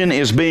mission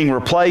is being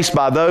replaced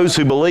by those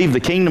who believe the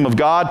kingdom of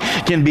God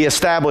can be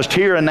established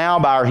here and now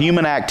by our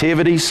human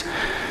activities.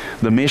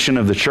 The mission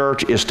of the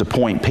church is to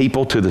point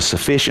people to the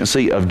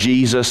sufficiency of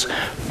Jesus,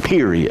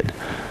 period.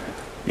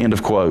 End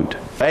of quote.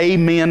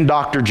 Amen,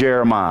 Dr.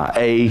 Jeremiah.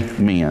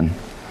 Amen.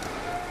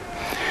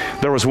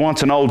 There was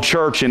once an old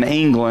church in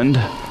England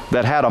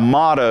that had a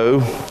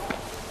motto,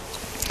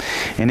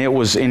 and it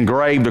was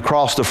engraved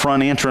across the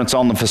front entrance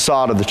on the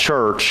facade of the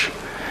church.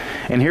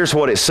 And here's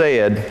what it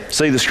said.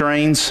 See the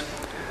screens?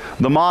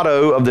 The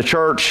motto of the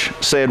church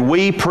said,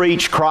 "We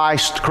preach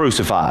Christ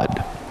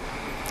crucified."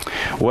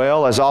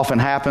 Well, as often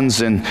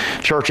happens in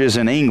churches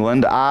in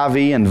England,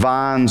 ivy and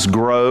vines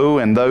grow,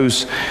 and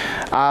those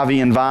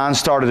ivy and vines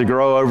started to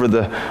grow over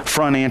the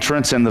front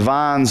entrance, and the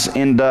vines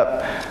end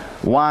up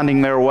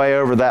winding their way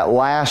over that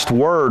last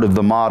word of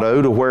the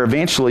motto to where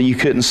eventually you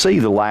couldn't see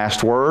the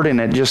last word,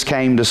 and it just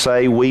came to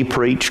say, "We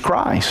preach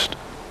Christ,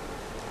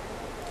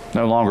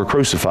 no longer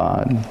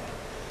crucified."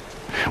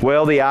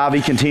 Well, the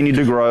ivy continued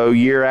to grow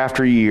year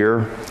after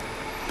year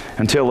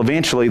until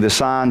eventually the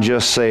sign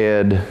just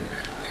said,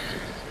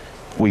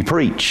 "We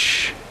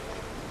preach."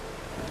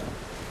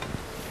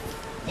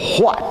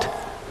 What?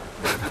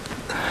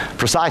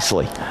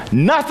 Precisely.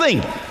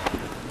 Nothing.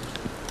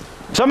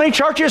 So many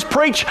churches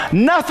preach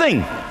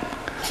nothing.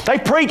 They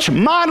preach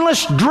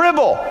mindless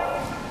dribble.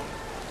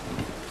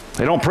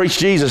 They don't preach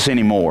Jesus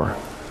anymore.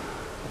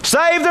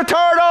 Save the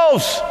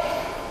turtles.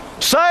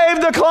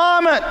 Save the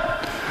climate.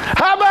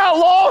 How about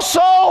lost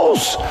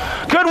souls?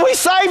 Could we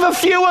save a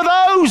few of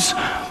those?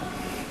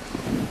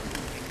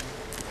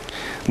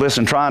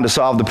 Listen, trying to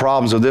solve the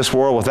problems of this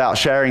world without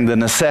sharing the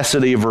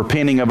necessity of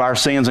repenting of our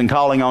sins and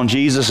calling on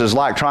Jesus is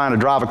like trying to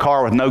drive a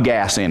car with no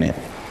gas in it.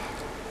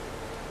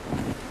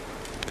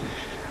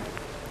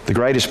 The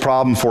greatest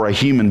problem for a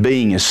human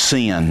being is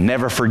sin.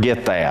 Never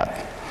forget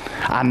that.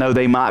 I know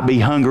they might be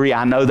hungry.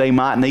 I know they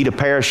might need a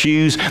pair of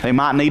shoes. They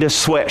might need a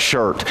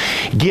sweatshirt.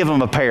 Give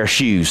them a pair of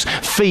shoes.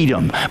 Feed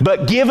them.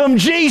 But give them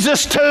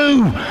Jesus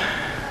too.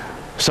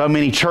 So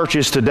many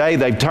churches today,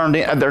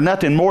 they're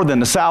nothing more than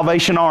the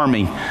Salvation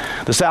Army.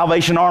 The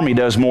Salvation Army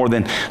does more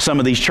than some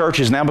of these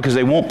churches now because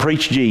they won't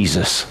preach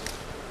Jesus.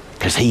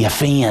 Because he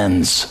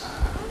offends.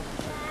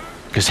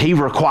 Because he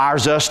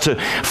requires us to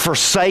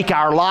forsake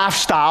our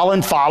lifestyle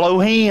and follow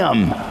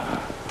him.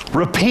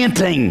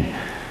 Repenting.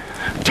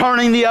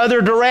 Turning the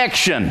other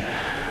direction.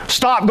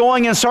 Stop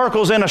going in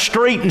circles in a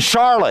street in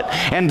Charlotte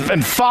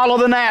and follow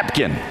the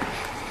napkin.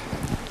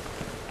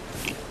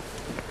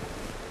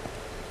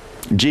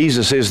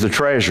 Jesus is the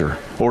treasure,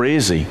 or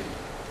is he?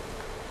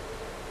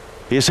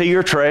 Is he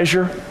your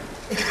treasure?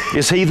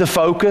 Is he the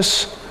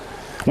focus?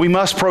 We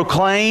must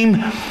proclaim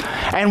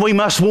and we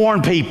must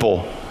warn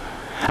people.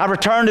 I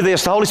return to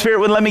this. The Holy Spirit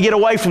wouldn't let me get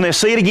away from this.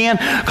 See it again?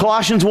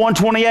 Colossians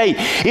 1:28.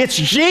 It's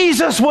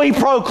Jesus we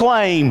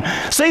proclaim.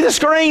 See the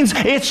screens?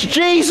 It's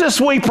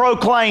Jesus we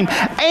proclaim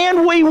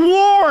and we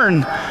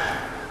warn.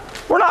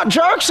 We're not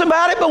jerks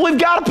about it, but we've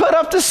got to put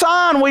up the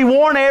sign. We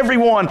warn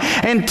everyone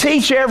and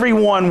teach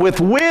everyone with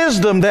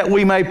wisdom that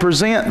we may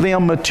present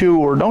them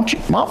mature. Don't you,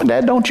 Mom and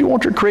Dad, don't you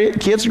want your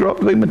kids to grow up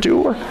to be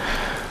mature?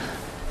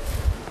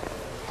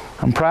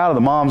 I'm proud of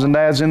the moms and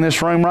dads in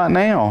this room right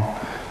now.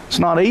 It's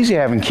not easy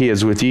having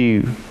kids with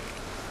you.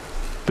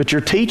 But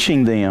you're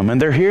teaching them,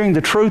 and they're hearing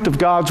the truth of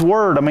God's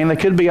Word. I mean, they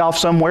could be off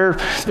somewhere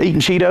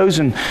eating Cheetos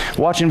and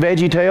watching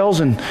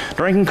VeggieTales and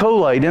drinking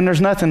Kool-Aid, and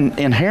there's nothing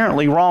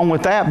inherently wrong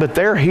with that, but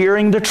they're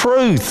hearing the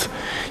truth.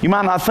 You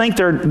might think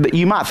they're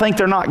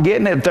not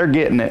getting it, but they're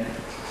getting it.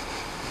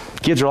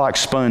 Kids are like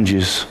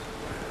sponges.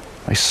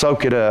 They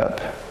soak it up.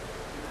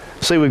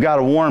 See, we've got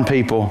to warn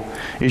people.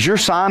 Is your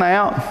sign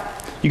out?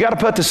 You got to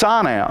put the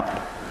sign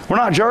out. We're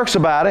not jerks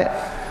about it,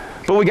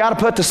 but we got to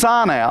put the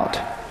sign out.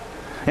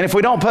 And if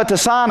we don't put the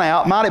sign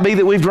out, might it be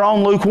that we've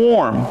grown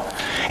lukewarm?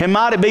 And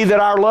might it be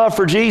that our love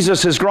for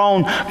Jesus has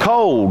grown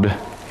cold?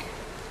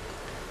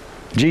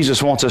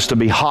 Jesus wants us to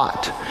be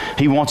hot.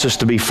 He wants us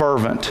to be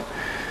fervent.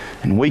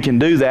 And we can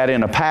do that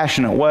in a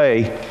passionate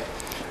way,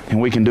 and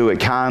we can do it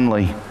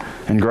kindly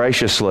and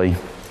graciously.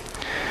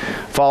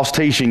 False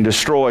teaching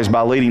destroys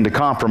by leading to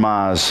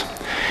compromise.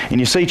 And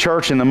you see,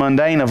 church, in the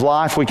mundane of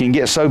life, we can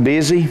get so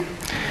busy,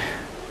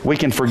 we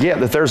can forget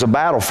that there's a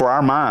battle for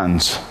our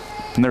minds.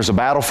 And there's a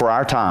battle for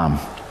our time.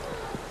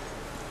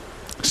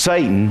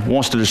 Satan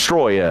wants to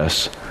destroy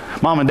us.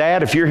 Mom and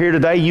Dad, if you're here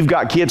today, you've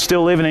got kids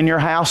still living in your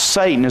house,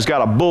 Satan has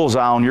got a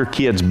bullseye on your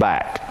kids'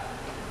 back.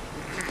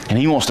 And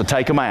he wants to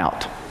take them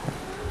out.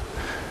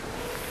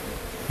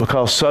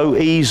 Because so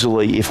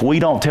easily, if we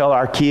don't tell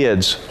our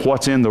kids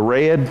what's in the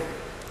red,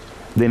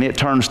 then it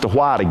turns to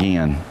white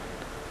again.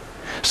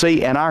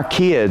 See, and our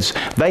kids,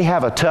 they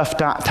have a tough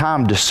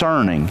time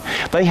discerning.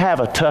 They have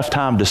a tough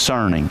time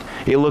discerning.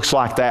 It looks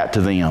like that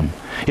to them.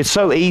 It's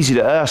so easy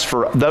to us,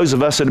 for those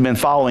of us that have been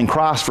following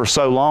Christ for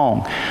so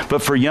long.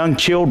 But for young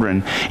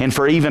children and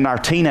for even our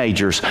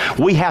teenagers,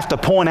 we have to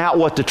point out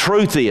what the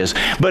truth is.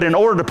 But in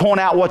order to point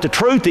out what the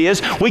truth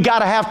is, we got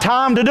to have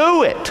time to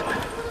do it.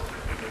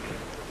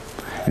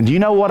 And do you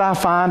know what I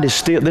find is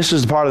still, this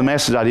is the part of the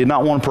message I did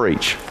not want to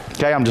preach.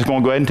 Okay, I'm just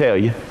going to go ahead and tell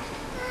you.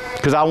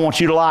 Because I want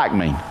you to like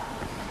me.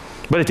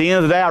 But at the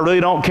end of the day, I really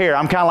don't care.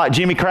 I'm kind of like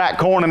Jimmy Crack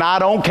Corn, and I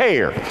don't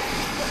care.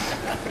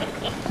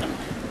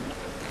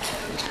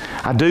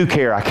 I do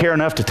care. I care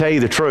enough to tell you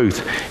the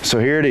truth. So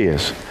here it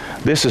is.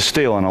 This is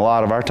stealing a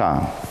lot of our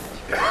time.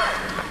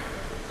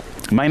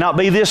 It may not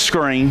be this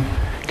screen.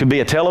 It could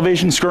be a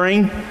television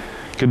screen.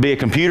 It could be a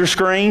computer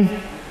screen.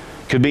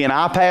 It could be an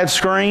iPad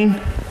screen.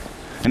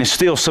 And it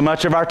steals so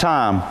much of our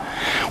time.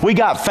 We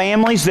got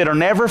families that are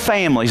never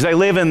families. They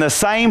live in the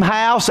same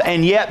house,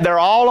 and yet they're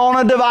all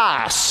on a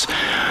device.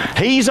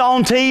 He's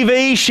on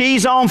TV,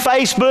 she's on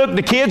Facebook,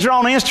 the kids are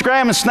on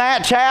Instagram and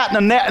Snapchat,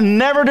 and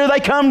never do they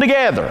come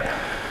together.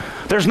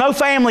 There's no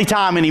family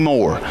time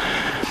anymore.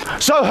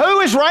 So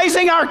who is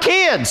raising our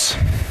kids?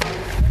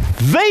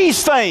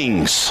 These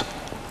things.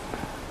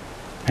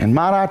 And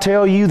might I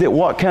tell you that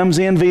what comes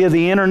in via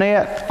the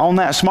internet on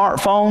that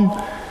smartphone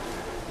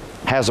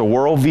has a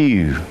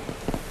worldview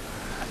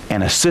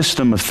and a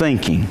system of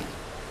thinking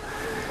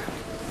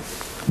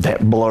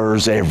that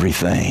blurs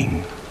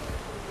everything.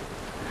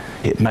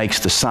 It makes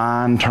the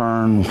sign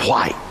turn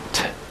white.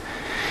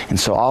 And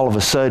so all of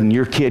a sudden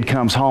your kid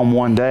comes home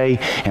one day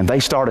and they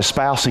start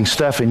espousing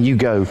stuff, and you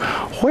go,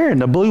 where in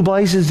the blue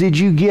blazes did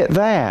you get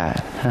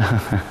that?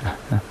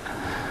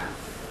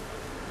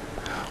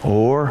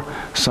 Or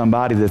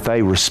somebody that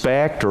they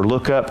respect or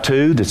look up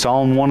to that's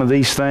on one of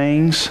these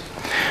things.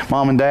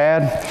 Mom and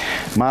Dad,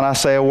 might I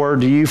say a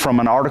word to you from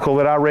an article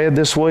that I read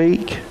this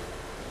week?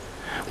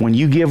 When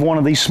you give one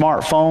of these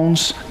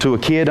smartphones to a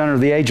kid under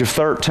the age of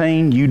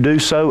 13, you do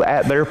so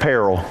at their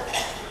peril.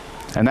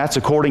 And that's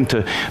according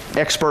to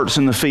experts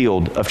in the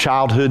field of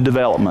childhood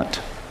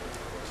development.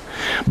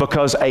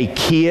 Because a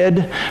kid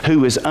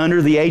who is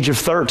under the age of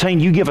 13,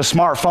 you give a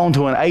smartphone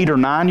to an 8 or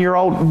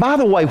 9-year-old. By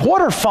the way,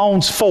 what are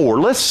phones for?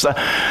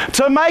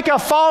 To make a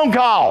phone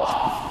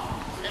call.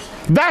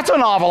 That's a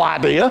novel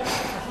idea.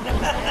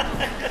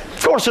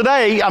 Of course,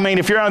 today, I mean,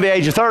 if you're under the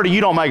age of 30,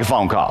 you don't make a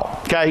phone call,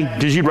 okay?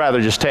 Because you'd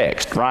rather just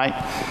text, right?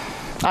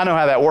 I know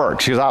how that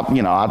works, because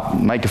I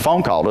make a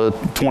phone call to a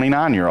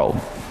 29-year-old.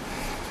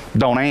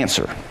 Don't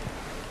answer.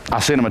 I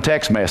send them a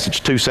text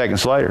message 2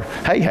 seconds later.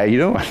 Hey, how you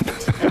doing?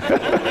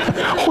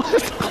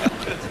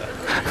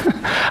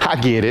 I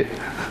get it.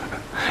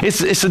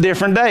 It's a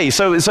different day.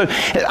 So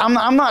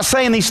I'm not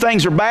saying these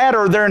things are bad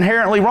or they're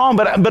inherently wrong,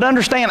 but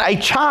understand, a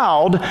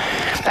child,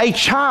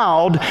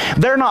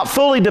 they're not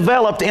fully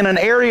developed in an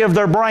area of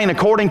their brain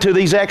according to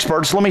these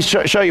experts. Let me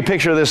show you a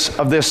picture of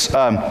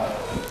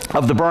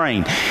the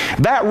brain.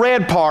 That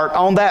red part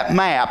on that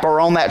map, or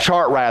on that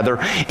chart rather,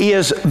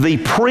 is the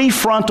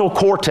prefrontal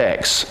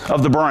cortex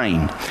of the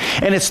brain.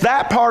 And it's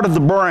that part of the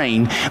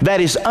brain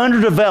that is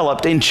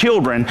underdeveloped in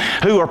children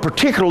who are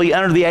particularly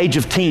under the age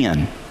of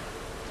 10.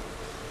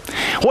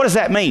 What does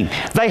that mean?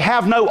 They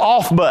have no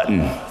off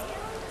button.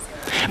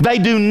 They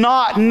do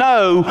not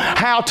know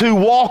how to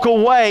walk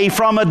away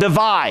from a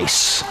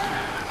device.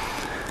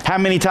 How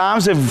many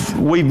times have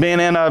we been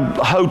in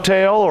a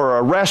hotel or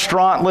a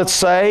restaurant, let's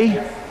say,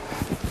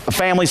 a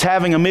family's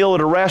having a meal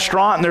at a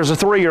restaurant and there's a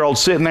 3-year-old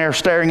sitting there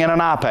staring at an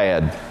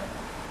iPad?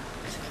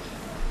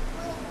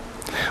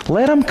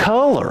 Let them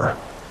color.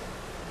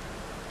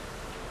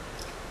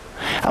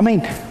 I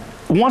mean,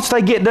 once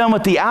they get done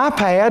with the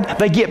iPad,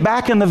 they get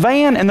back in the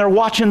van and they're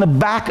watching the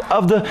back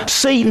of the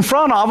seat in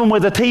front of them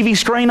with a TV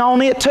screen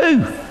on it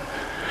too.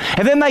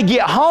 And then they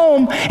get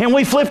home and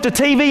we flip the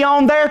TV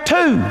on there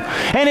too.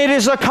 And it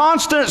is a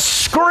constant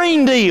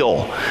screen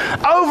deal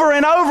over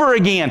and over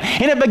again.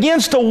 And it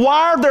begins to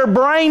wire their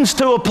brains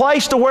to a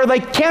place to where they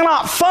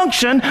cannot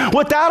function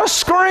without a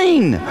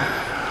screen.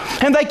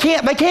 And they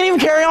can't even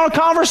carry on a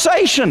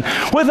conversation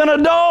with an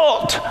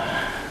adult.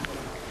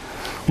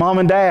 Mom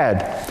and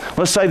Dad,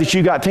 let's say that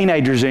you got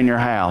teenagers in your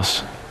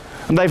house.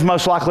 And they've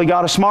most likely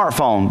got a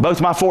smartphone. Both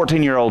my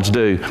 14-year-olds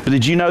do. But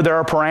did you know there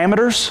are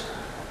parameters?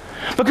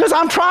 Because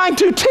I'm trying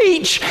to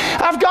teach.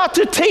 I've got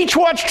to teach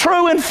what's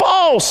true and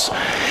false.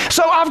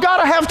 So I've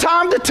got to have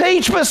time to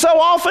teach, but so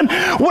often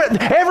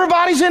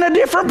everybody's in a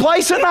different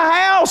place in the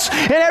house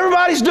and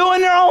everybody's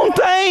doing their own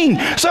thing.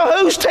 So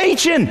who's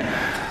teaching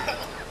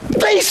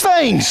these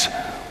things?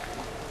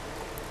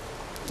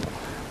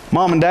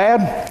 Mom and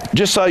Dad,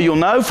 just so you'll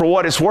know, for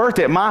what it's worth,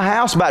 at my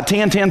house about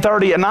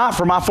 10:30 at night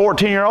for my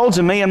 14-year-olds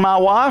and me and my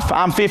wife,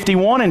 I'm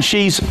 51 and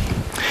she's,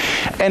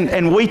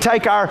 and we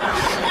take our...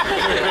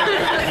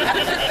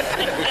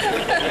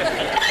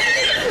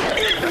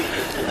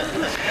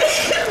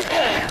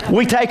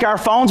 We take our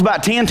phones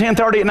about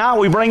 10:30 at night,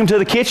 we bring them to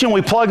the kitchen,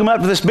 we plug them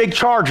up to this big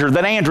charger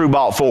that Andrew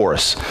bought for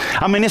us.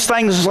 I mean, this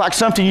thing is like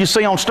something you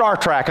see on Star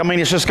Trek. I mean,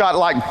 it's just got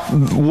like,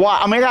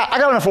 I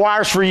got enough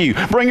wires for you.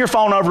 Bring your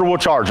phone over, we'll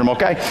charge them,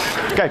 okay?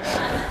 Okay.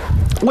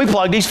 We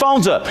plug these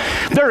phones up.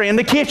 They're in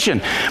the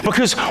kitchen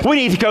because we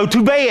need to go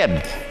to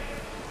bed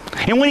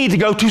and we need to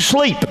go to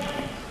sleep.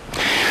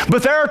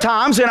 But there are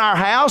times in our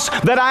house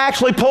that I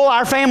actually pull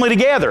our family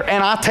together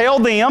and I tell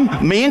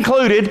them, me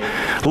included,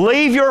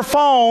 leave your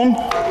phone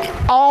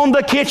on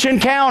the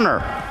kitchen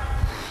counter.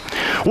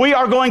 We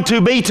are going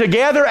to be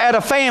together at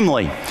a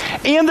family,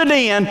 in the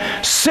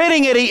den,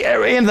 sitting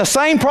in the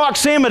same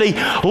proximity,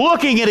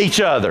 looking at each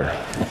other.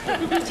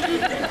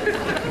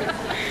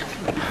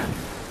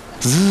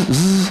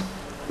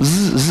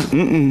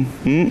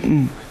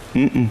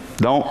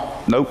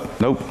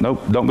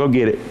 Don't go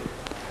get it.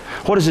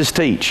 What does this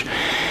teach?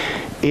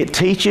 It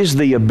teaches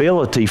the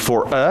ability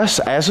for us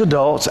as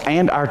adults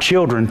and our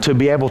children to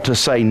be able to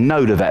say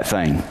no to that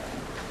thing.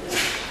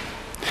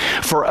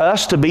 For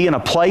us to be in a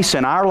place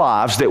in our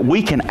lives that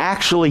we can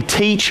actually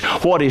teach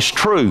what is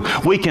true.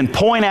 We can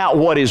point out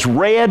what is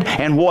red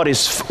and what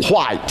is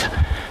white.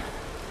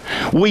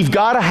 We've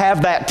got to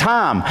have that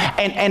time.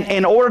 And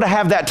in order to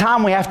have that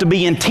time, we have to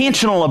be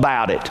intentional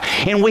about it.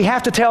 And we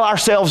have to tell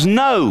ourselves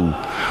no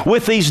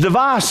with these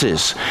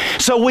devices.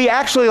 So we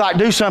actually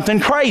do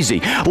something crazy,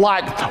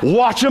 like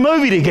watch a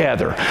movie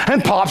together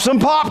and pop some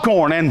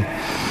popcorn and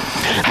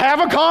have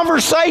a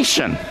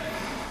conversation.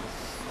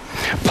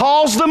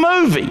 Pause the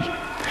movie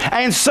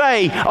and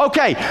say,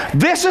 okay,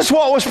 this is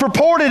what was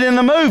purported in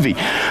the movie,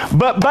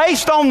 but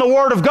based on the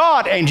Word of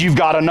God, and you've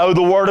got to know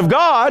the Word of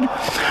God,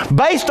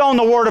 based on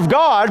the Word of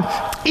God,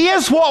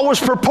 is what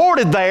was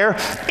purported there,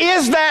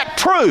 is that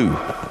true?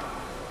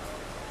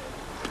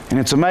 And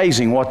it's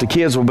amazing what the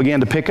kids will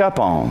begin to pick up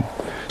on.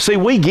 See,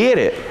 we get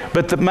it,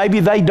 but maybe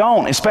they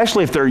don't,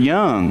 especially if they're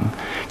young,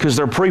 because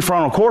their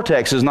prefrontal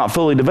cortex is not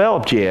fully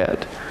developed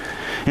yet.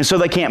 And so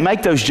they can't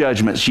make those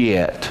judgments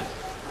yet.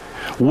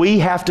 We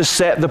have to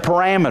set the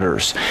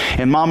parameters.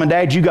 And Mom and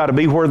Dad, you got to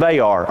be where they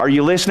are. Are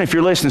you listening? If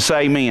you're listening,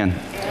 say amen.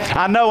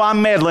 I know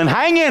I'm meddling.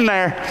 Hang in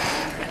there.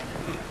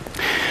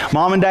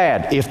 Mom and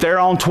Dad, if they're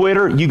on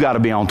Twitter, you got to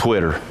be on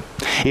Twitter.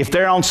 If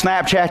they're on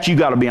Snapchat, you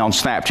got to be on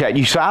Snapchat.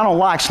 You say, I don't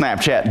like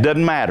Snapchat.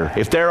 Doesn't matter.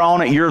 If they're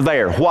on it, you're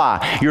there.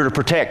 Why? You're to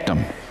protect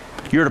them.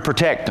 You're to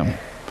protect them.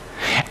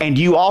 And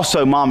you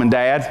also, Mom and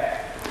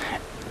Dad,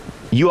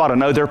 you ought to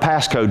know their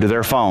passcode to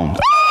their phone.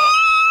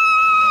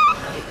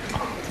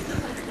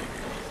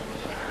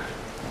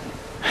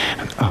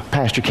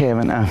 Pastor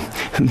Kevin,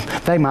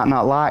 they might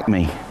not like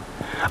me.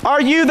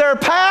 Are you their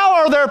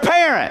pal or their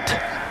parent?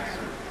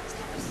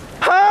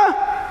 Huh?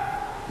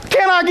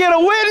 Can I get a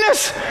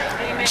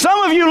witness? Some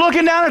of you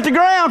looking down at the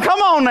ground,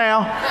 come on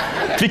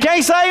now. If you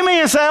can't say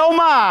amen, say, oh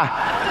my.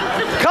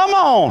 Come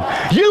on.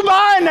 You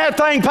buying that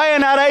thing,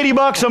 paying that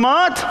 $80 a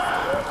month.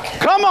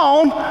 Come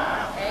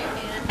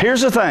on.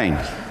 Here's the thing.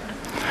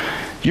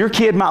 Your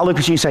kid might look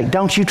at you and say,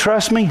 don't you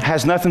trust me?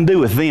 Has nothing to do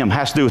with them.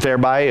 Has to do with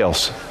everybody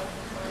else.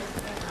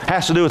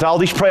 Has to do with all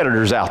these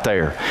predators out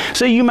there.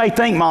 See, you may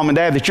think, Mom and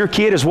Dad, that your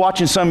kid is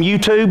watching some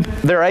YouTube.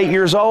 They're 8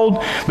 years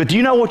old. But do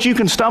you know what you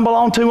can stumble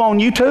onto on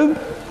YouTube?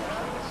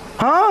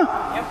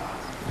 Huh?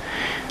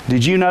 Yep.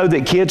 Did you know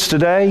that kids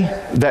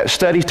today, that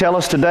studies tell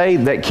us today,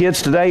 that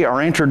kids today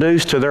are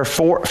introduced to their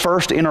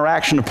first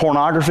interaction of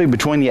pornography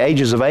between the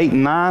ages of 8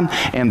 and 9,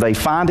 and they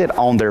find it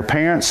on their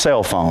parents'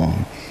 cell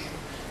phone?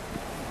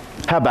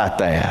 How about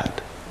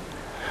that?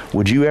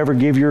 Would you ever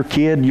give your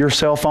kid your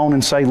cell phone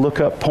and say, look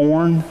up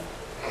porn?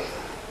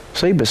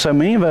 See, but so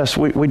many of us,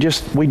 we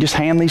just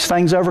hand these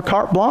things over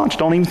carte blanche,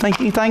 don't even think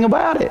anything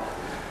about it.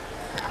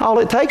 All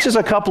it takes is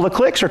a couple of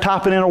clicks or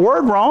typing in a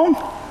word wrong.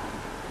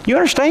 You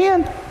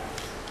understand?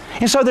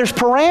 And so there's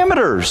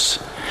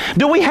parameters.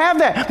 Do we have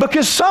that?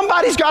 Because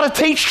somebody's got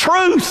to teach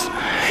truth.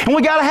 And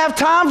we got to have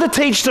time to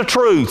teach the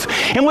truth.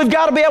 And we've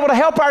got to be able to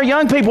help our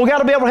young people. We've got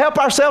to be able to help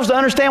ourselves to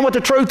understand what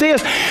the truth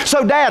is.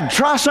 So Dad,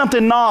 try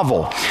something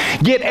novel.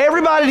 Get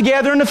everybody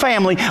together in the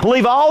family,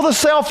 leave all the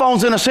cell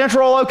phones in a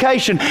central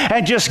location,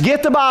 and just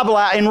get the Bible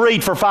out and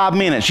read for 5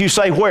 minutes. You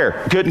say,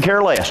 where? Couldn't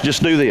care less.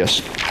 Just do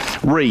this.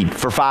 Read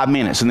for 5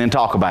 minutes and then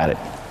talk about it.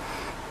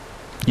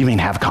 You mean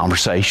have a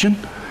conversation?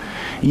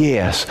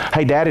 Yes.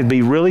 Hey, Dad, it'd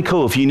be really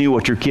cool if you knew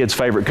what your kids'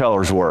 favorite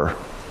colors were.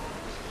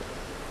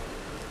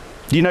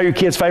 Do you know your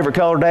kid's favorite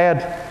color,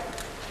 Dad?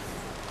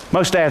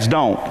 Most dads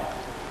don't,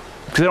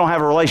 because they don't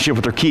have a relationship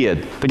with their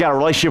kid. They got a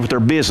relationship with their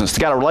business. They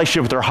got a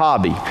relationship with their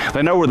hobby.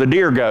 They know where the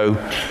deer go.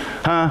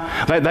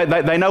 Huh?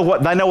 They know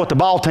what the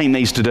ball team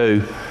needs to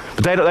do,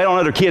 but they don't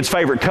know their kid's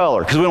favorite color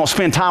because we don't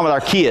spend time with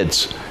our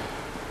kids.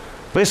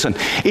 Listen,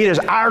 it is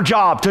our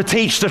job to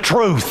teach the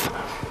truth.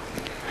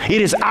 It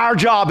is our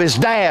job as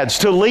dads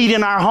to lead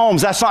in our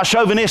homes. That's not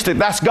chauvinistic.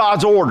 That's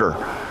God's order.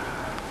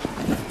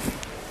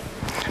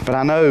 But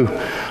I know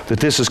that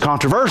this is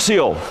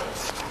controversial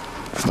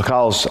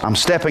because I'm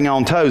stepping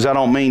on toes. I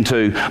don't mean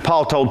to.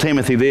 Paul told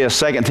Timothy this,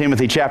 2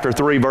 Timothy chapter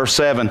 3, verse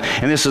 7.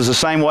 And this is the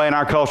same way in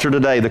our culture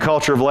today, the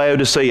culture of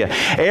Laodicea.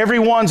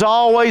 Everyone's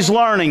always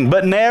learning,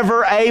 but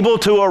never able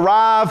to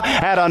arrive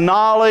at a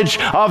knowledge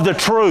of the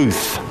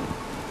truth.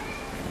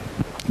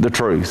 The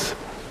truth.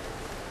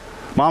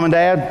 Mom and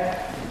Dad,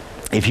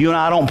 if you and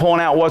I don't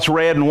point out what's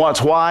red and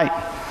what's white,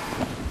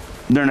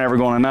 they're never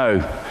going to know.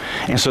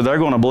 And so they're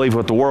going to believe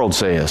what the world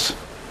says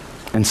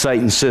and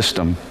Satan's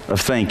system of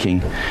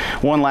thinking.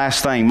 One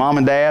last thing. Mom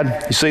and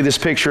Dad, you see this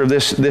picture of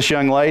this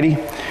young lady?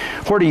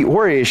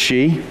 Where is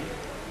she?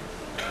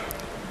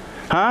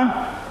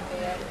 Huh?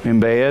 In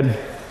bed.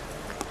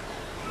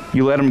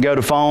 You let them go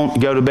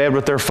to bed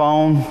with their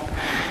phone.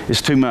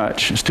 It's too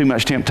much. It's too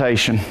much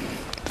temptation.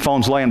 The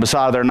phone's laying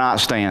beside their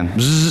nightstand.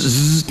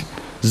 Zzz,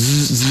 zzz,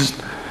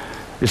 zzz.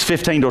 It's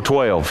 15 to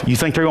 12. You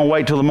think they're going to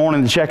wait till the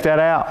morning to check that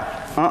out?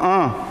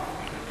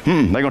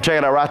 They're going to check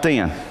it out right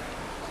then.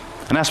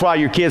 And that's why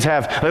your kids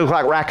they look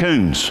like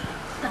raccoons.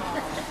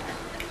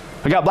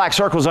 They got black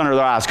circles under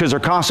their eyes because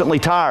they're constantly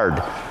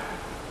tired.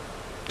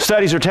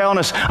 Studies are telling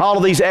us, all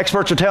of these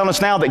experts are telling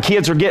us now that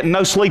kids are getting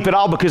no sleep at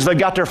all because they've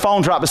got their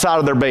phones right beside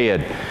of their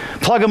bed.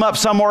 Plug them up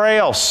somewhere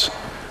else.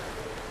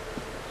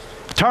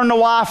 Turn the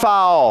Wi-Fi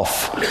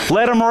off.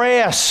 Let them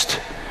rest.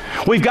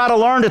 We've got to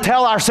learn to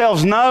tell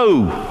ourselves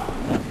no.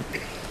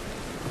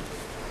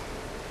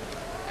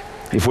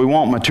 If we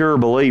want mature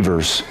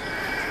believers,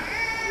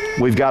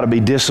 we've got to be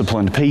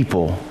disciplined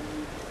people.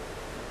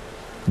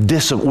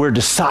 We're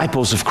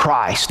disciples of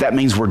Christ. That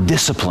means we're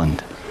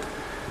disciplined.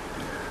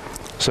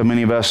 So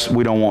many of us,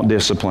 we don't want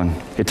discipline.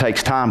 It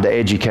takes time to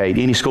educate.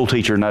 Any school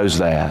teacher knows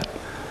that.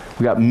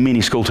 We've got many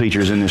school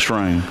teachers in this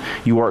room.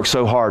 You work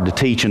so hard to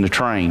teach and to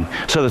train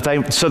so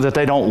that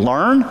they don't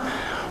learn,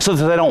 so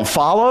that they don't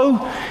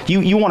follow.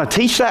 You want to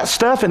teach that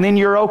stuff and then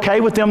you're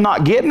okay with them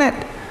not getting it?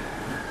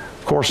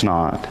 Of course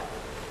not.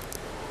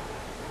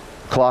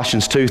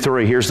 Colossians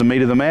 2:3, here's the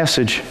meat of the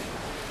message.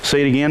 See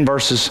it again,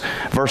 verse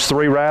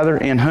 3 rather.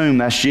 In whom,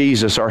 that's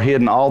Jesus, are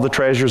hidden all the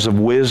treasures of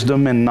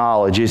wisdom and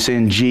knowledge. It's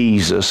in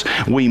Jesus.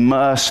 We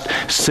must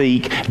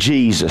seek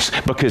Jesus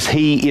because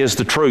He is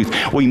the truth.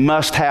 We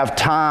must have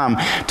time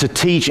to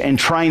teach and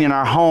train in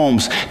our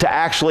homes, to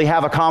actually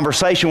have a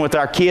conversation with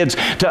our kids,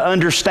 to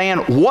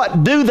understand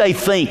what do they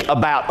think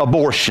about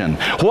abortion?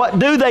 What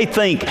do they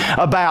think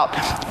about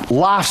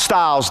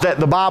lifestyles that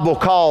the Bible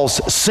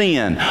calls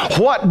sin?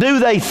 What do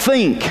they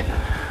think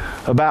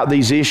about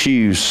these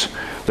issues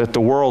that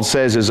the world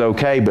says is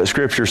okay, but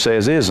Scripture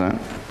says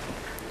isn't?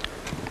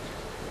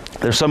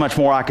 There's so much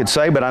more I could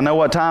say, but I know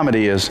what time it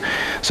is,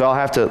 so I'll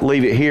have to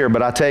leave it here.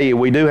 But I tell you,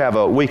 we do have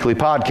a weekly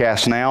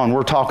podcast now, and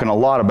we're talking a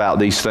lot about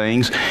these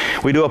things.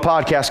 We do a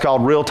podcast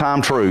called Real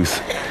Time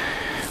Truth.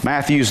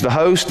 Matthew's the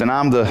host, and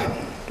I'm the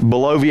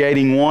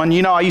Bloviating one.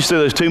 You know, I used to do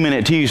those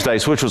 2-minute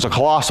Tuesdays, which was a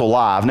colossal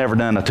lie. I've never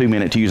done a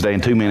 2-minute Tuesday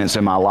in 2 minutes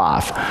in my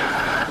life.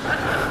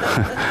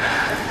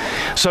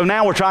 So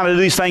now we're trying to do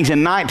these things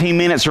in 19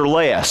 minutes or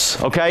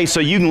less, okay? So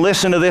you can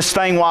listen to this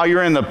thing while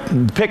you're in the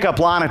pickup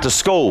line at the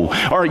school.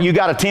 Or you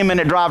got a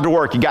 10-minute drive to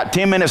work. You got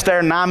 10 minutes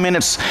there, 9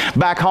 minutes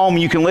back home,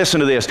 and you can listen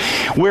to this.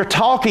 We're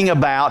talking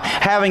about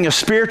having a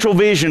spiritual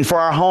vision for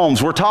our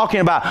homes. We're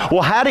talking about,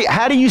 well, how do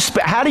you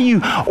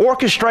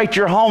orchestrate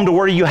your home to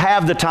where you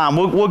have the time?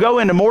 We'll go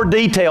into more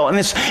detail. And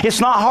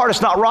it's not hard.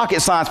 It's not rocket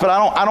science, but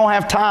I don't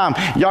have time.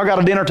 Y'all got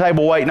a dinner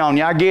table waiting on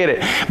you. I get it.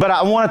 But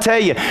I want to tell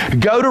you,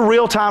 go to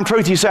Real Time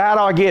Truth. You say, how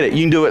do I get it?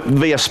 You can do it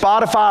via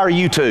Spotify or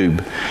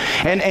YouTube.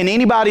 And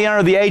anybody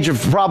under the age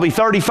of probably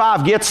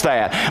 35 gets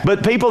that.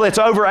 But people that's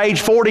over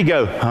age 40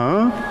 go,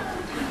 huh?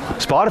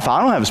 Spotify?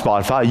 I don't have a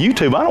Spotify.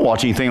 YouTube? I don't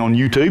watch anything on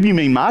YouTube. You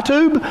mean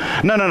MyTube?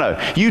 No.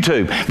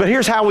 YouTube. But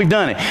here's how we've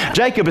done it.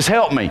 Jacob has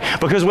helped me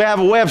because we have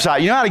a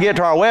website. You know how to get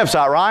to our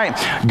website, right?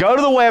 Go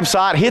to the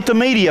website, hit the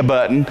media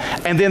button,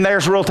 and then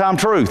there's Real Time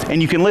Truth,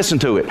 and you can listen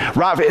to it.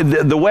 Right?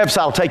 The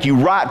website will take you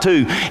right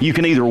to, you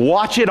can either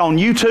watch it on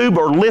YouTube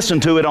or listen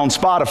to it on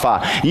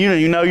Spotify.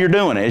 You know you're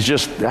doing it. It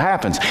just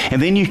happens.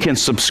 And then you can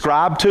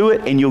subscribe to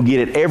it, and you'll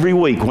get it every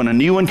week. When a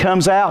new one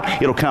comes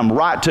out, it'll come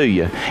right to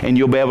you, and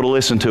you'll be able to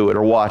listen to it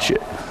or watch it.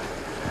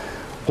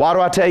 Why do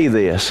I tell you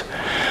this?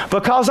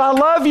 Because I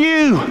love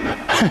you.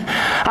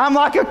 I'm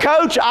like a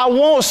coach. I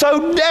want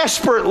so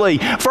desperately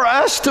for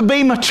us to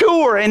be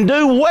mature and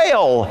do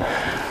well.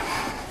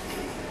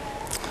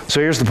 So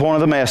here's the point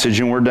of the message,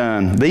 and we're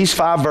done. These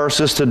 5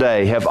 verses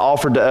today have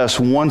offered to us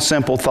one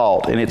simple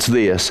thought, and it's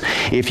this.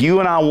 If you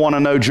and I want to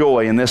know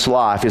joy in this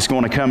life, it's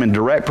going to come in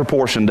direct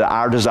proportion to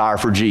our desire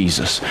for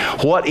Jesus.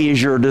 What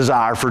is your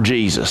desire for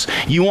Jesus?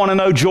 You want to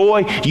know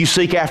joy? You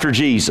seek after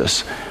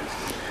Jesus.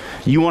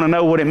 You want to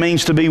know what it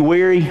means to be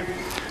weary?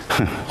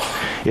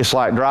 It's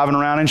like driving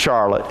around in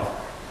Charlotte,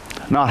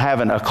 not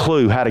having a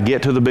clue how to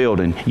get to the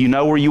building. You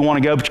know where you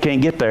want to go, but you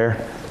can't get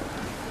there.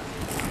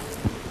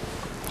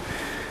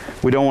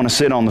 We don't want to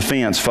sit on the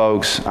fence,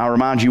 folks. I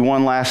remind you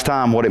one last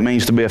time what it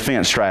means to be a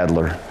fence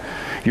straddler.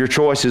 Your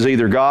choice is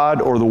either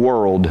God or the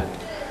world,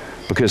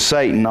 because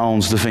Satan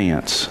owns the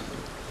fence.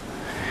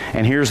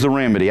 And here's the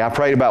remedy. I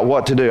prayed about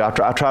what to do. I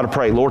try to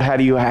pray, Lord, how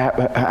do you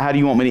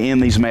want me to end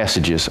these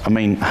messages? I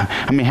mean,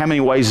 how many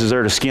ways is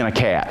there to skin a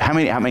cat?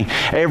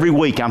 Every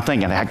week I'm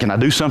thinking, can I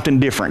do something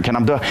different?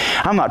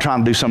 I'm not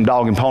trying to do some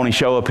dog and pony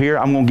show up here.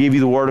 I'm going to give you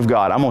the Word of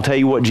God. I'm going to tell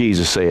you what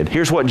Jesus said.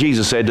 Here's what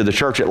Jesus said to the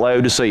church at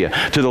Laodicea.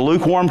 To the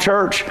lukewarm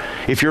church,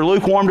 if you're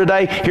lukewarm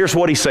today, here's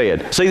what He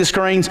said. See the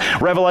screens?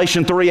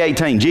 Revelation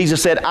 3:18.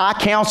 Jesus said, I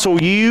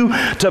counsel you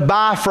to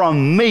buy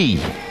from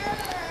me.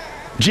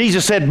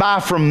 Jesus said, buy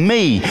from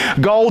me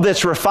gold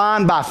that's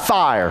refined by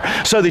fire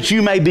so that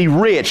you may be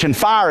rich, and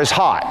fire is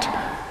hot.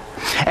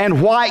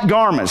 And white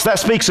garments, that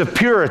speaks of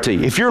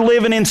purity. If you're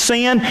living in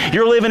sin,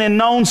 you're living in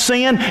known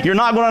sin, you're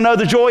not going to know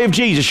the joy of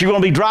Jesus. You're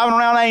going to be driving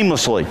around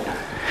aimlessly.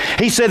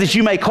 He said that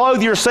you may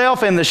clothe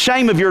yourself and the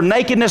shame of your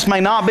nakedness may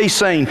not be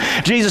seen.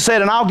 Jesus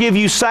said, and I'll give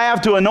you salve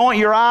to anoint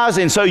your eyes,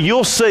 and so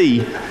you'll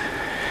see.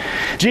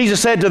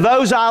 Jesus said, to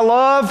those I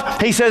love,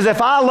 He says,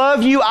 if I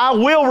love you, I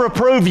will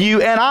reprove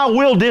you and I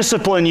will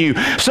discipline you.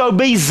 So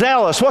be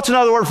zealous. What's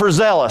another word for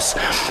zealous?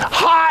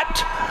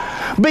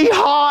 Hot. Be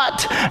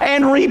hot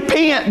and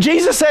repent.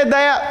 Jesus said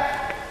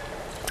that.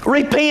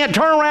 Repent,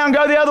 turn around,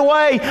 go the other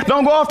way.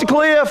 Don't go off the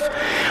cliff.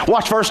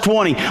 Watch verse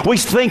 20. We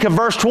think of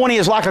verse 20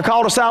 as like a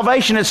call to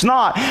salvation. It's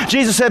not.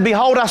 Jesus said,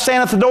 behold, I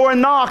stand at the door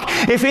and knock.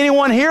 If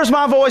anyone hears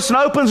my voice and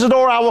opens the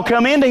door, I will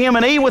come into him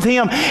and eat with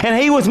him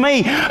and he with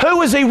me.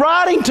 Who is He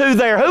writing to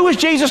there? Who is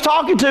Jesus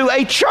talking to?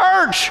 A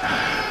church.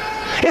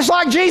 It's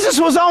like Jesus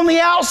was on the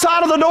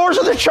outside of the doors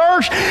of the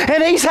church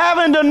and He's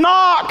having to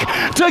knock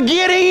to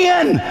get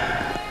in.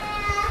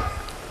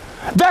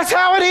 That's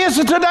how it is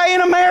today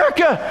in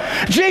America.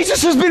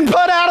 Jesus has been put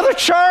out of the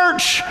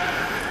church.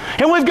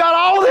 And we've got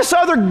all of this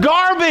other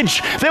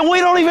garbage that we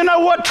don't even know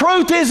what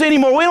truth is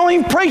anymore. We don't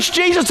even preach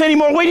Jesus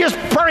anymore. We just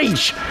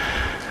preach.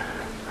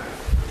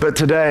 But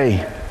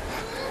today,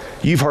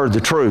 you've heard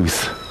the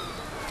truth.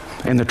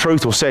 And the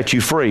truth will set you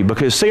free.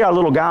 Because see our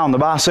little guy on the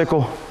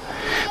bicycle?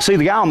 See,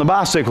 the guy on the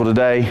bicycle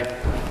today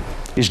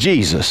is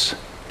Jesus.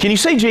 Can you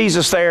see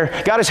Jesus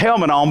there? Got his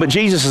helmet on, but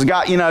Jesus has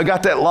got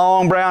that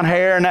long brown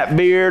hair and that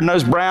beard and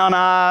those brown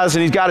eyes,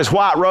 and He's got his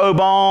white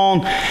robe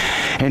on.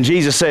 And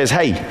Jesus says,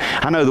 hey,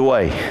 I know the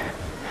way.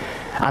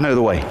 I know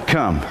the way.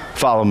 Come,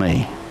 follow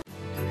me.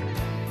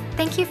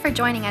 Thank you for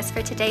joining us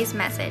for today's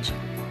message.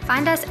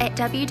 Find us at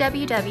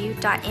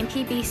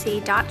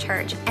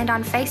www.mpbc.church and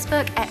on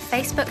Facebook at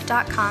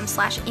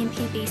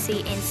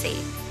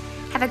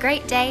facebook.com/mpbcnc. Have a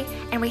great day,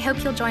 and we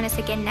hope you'll join us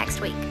again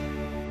next week.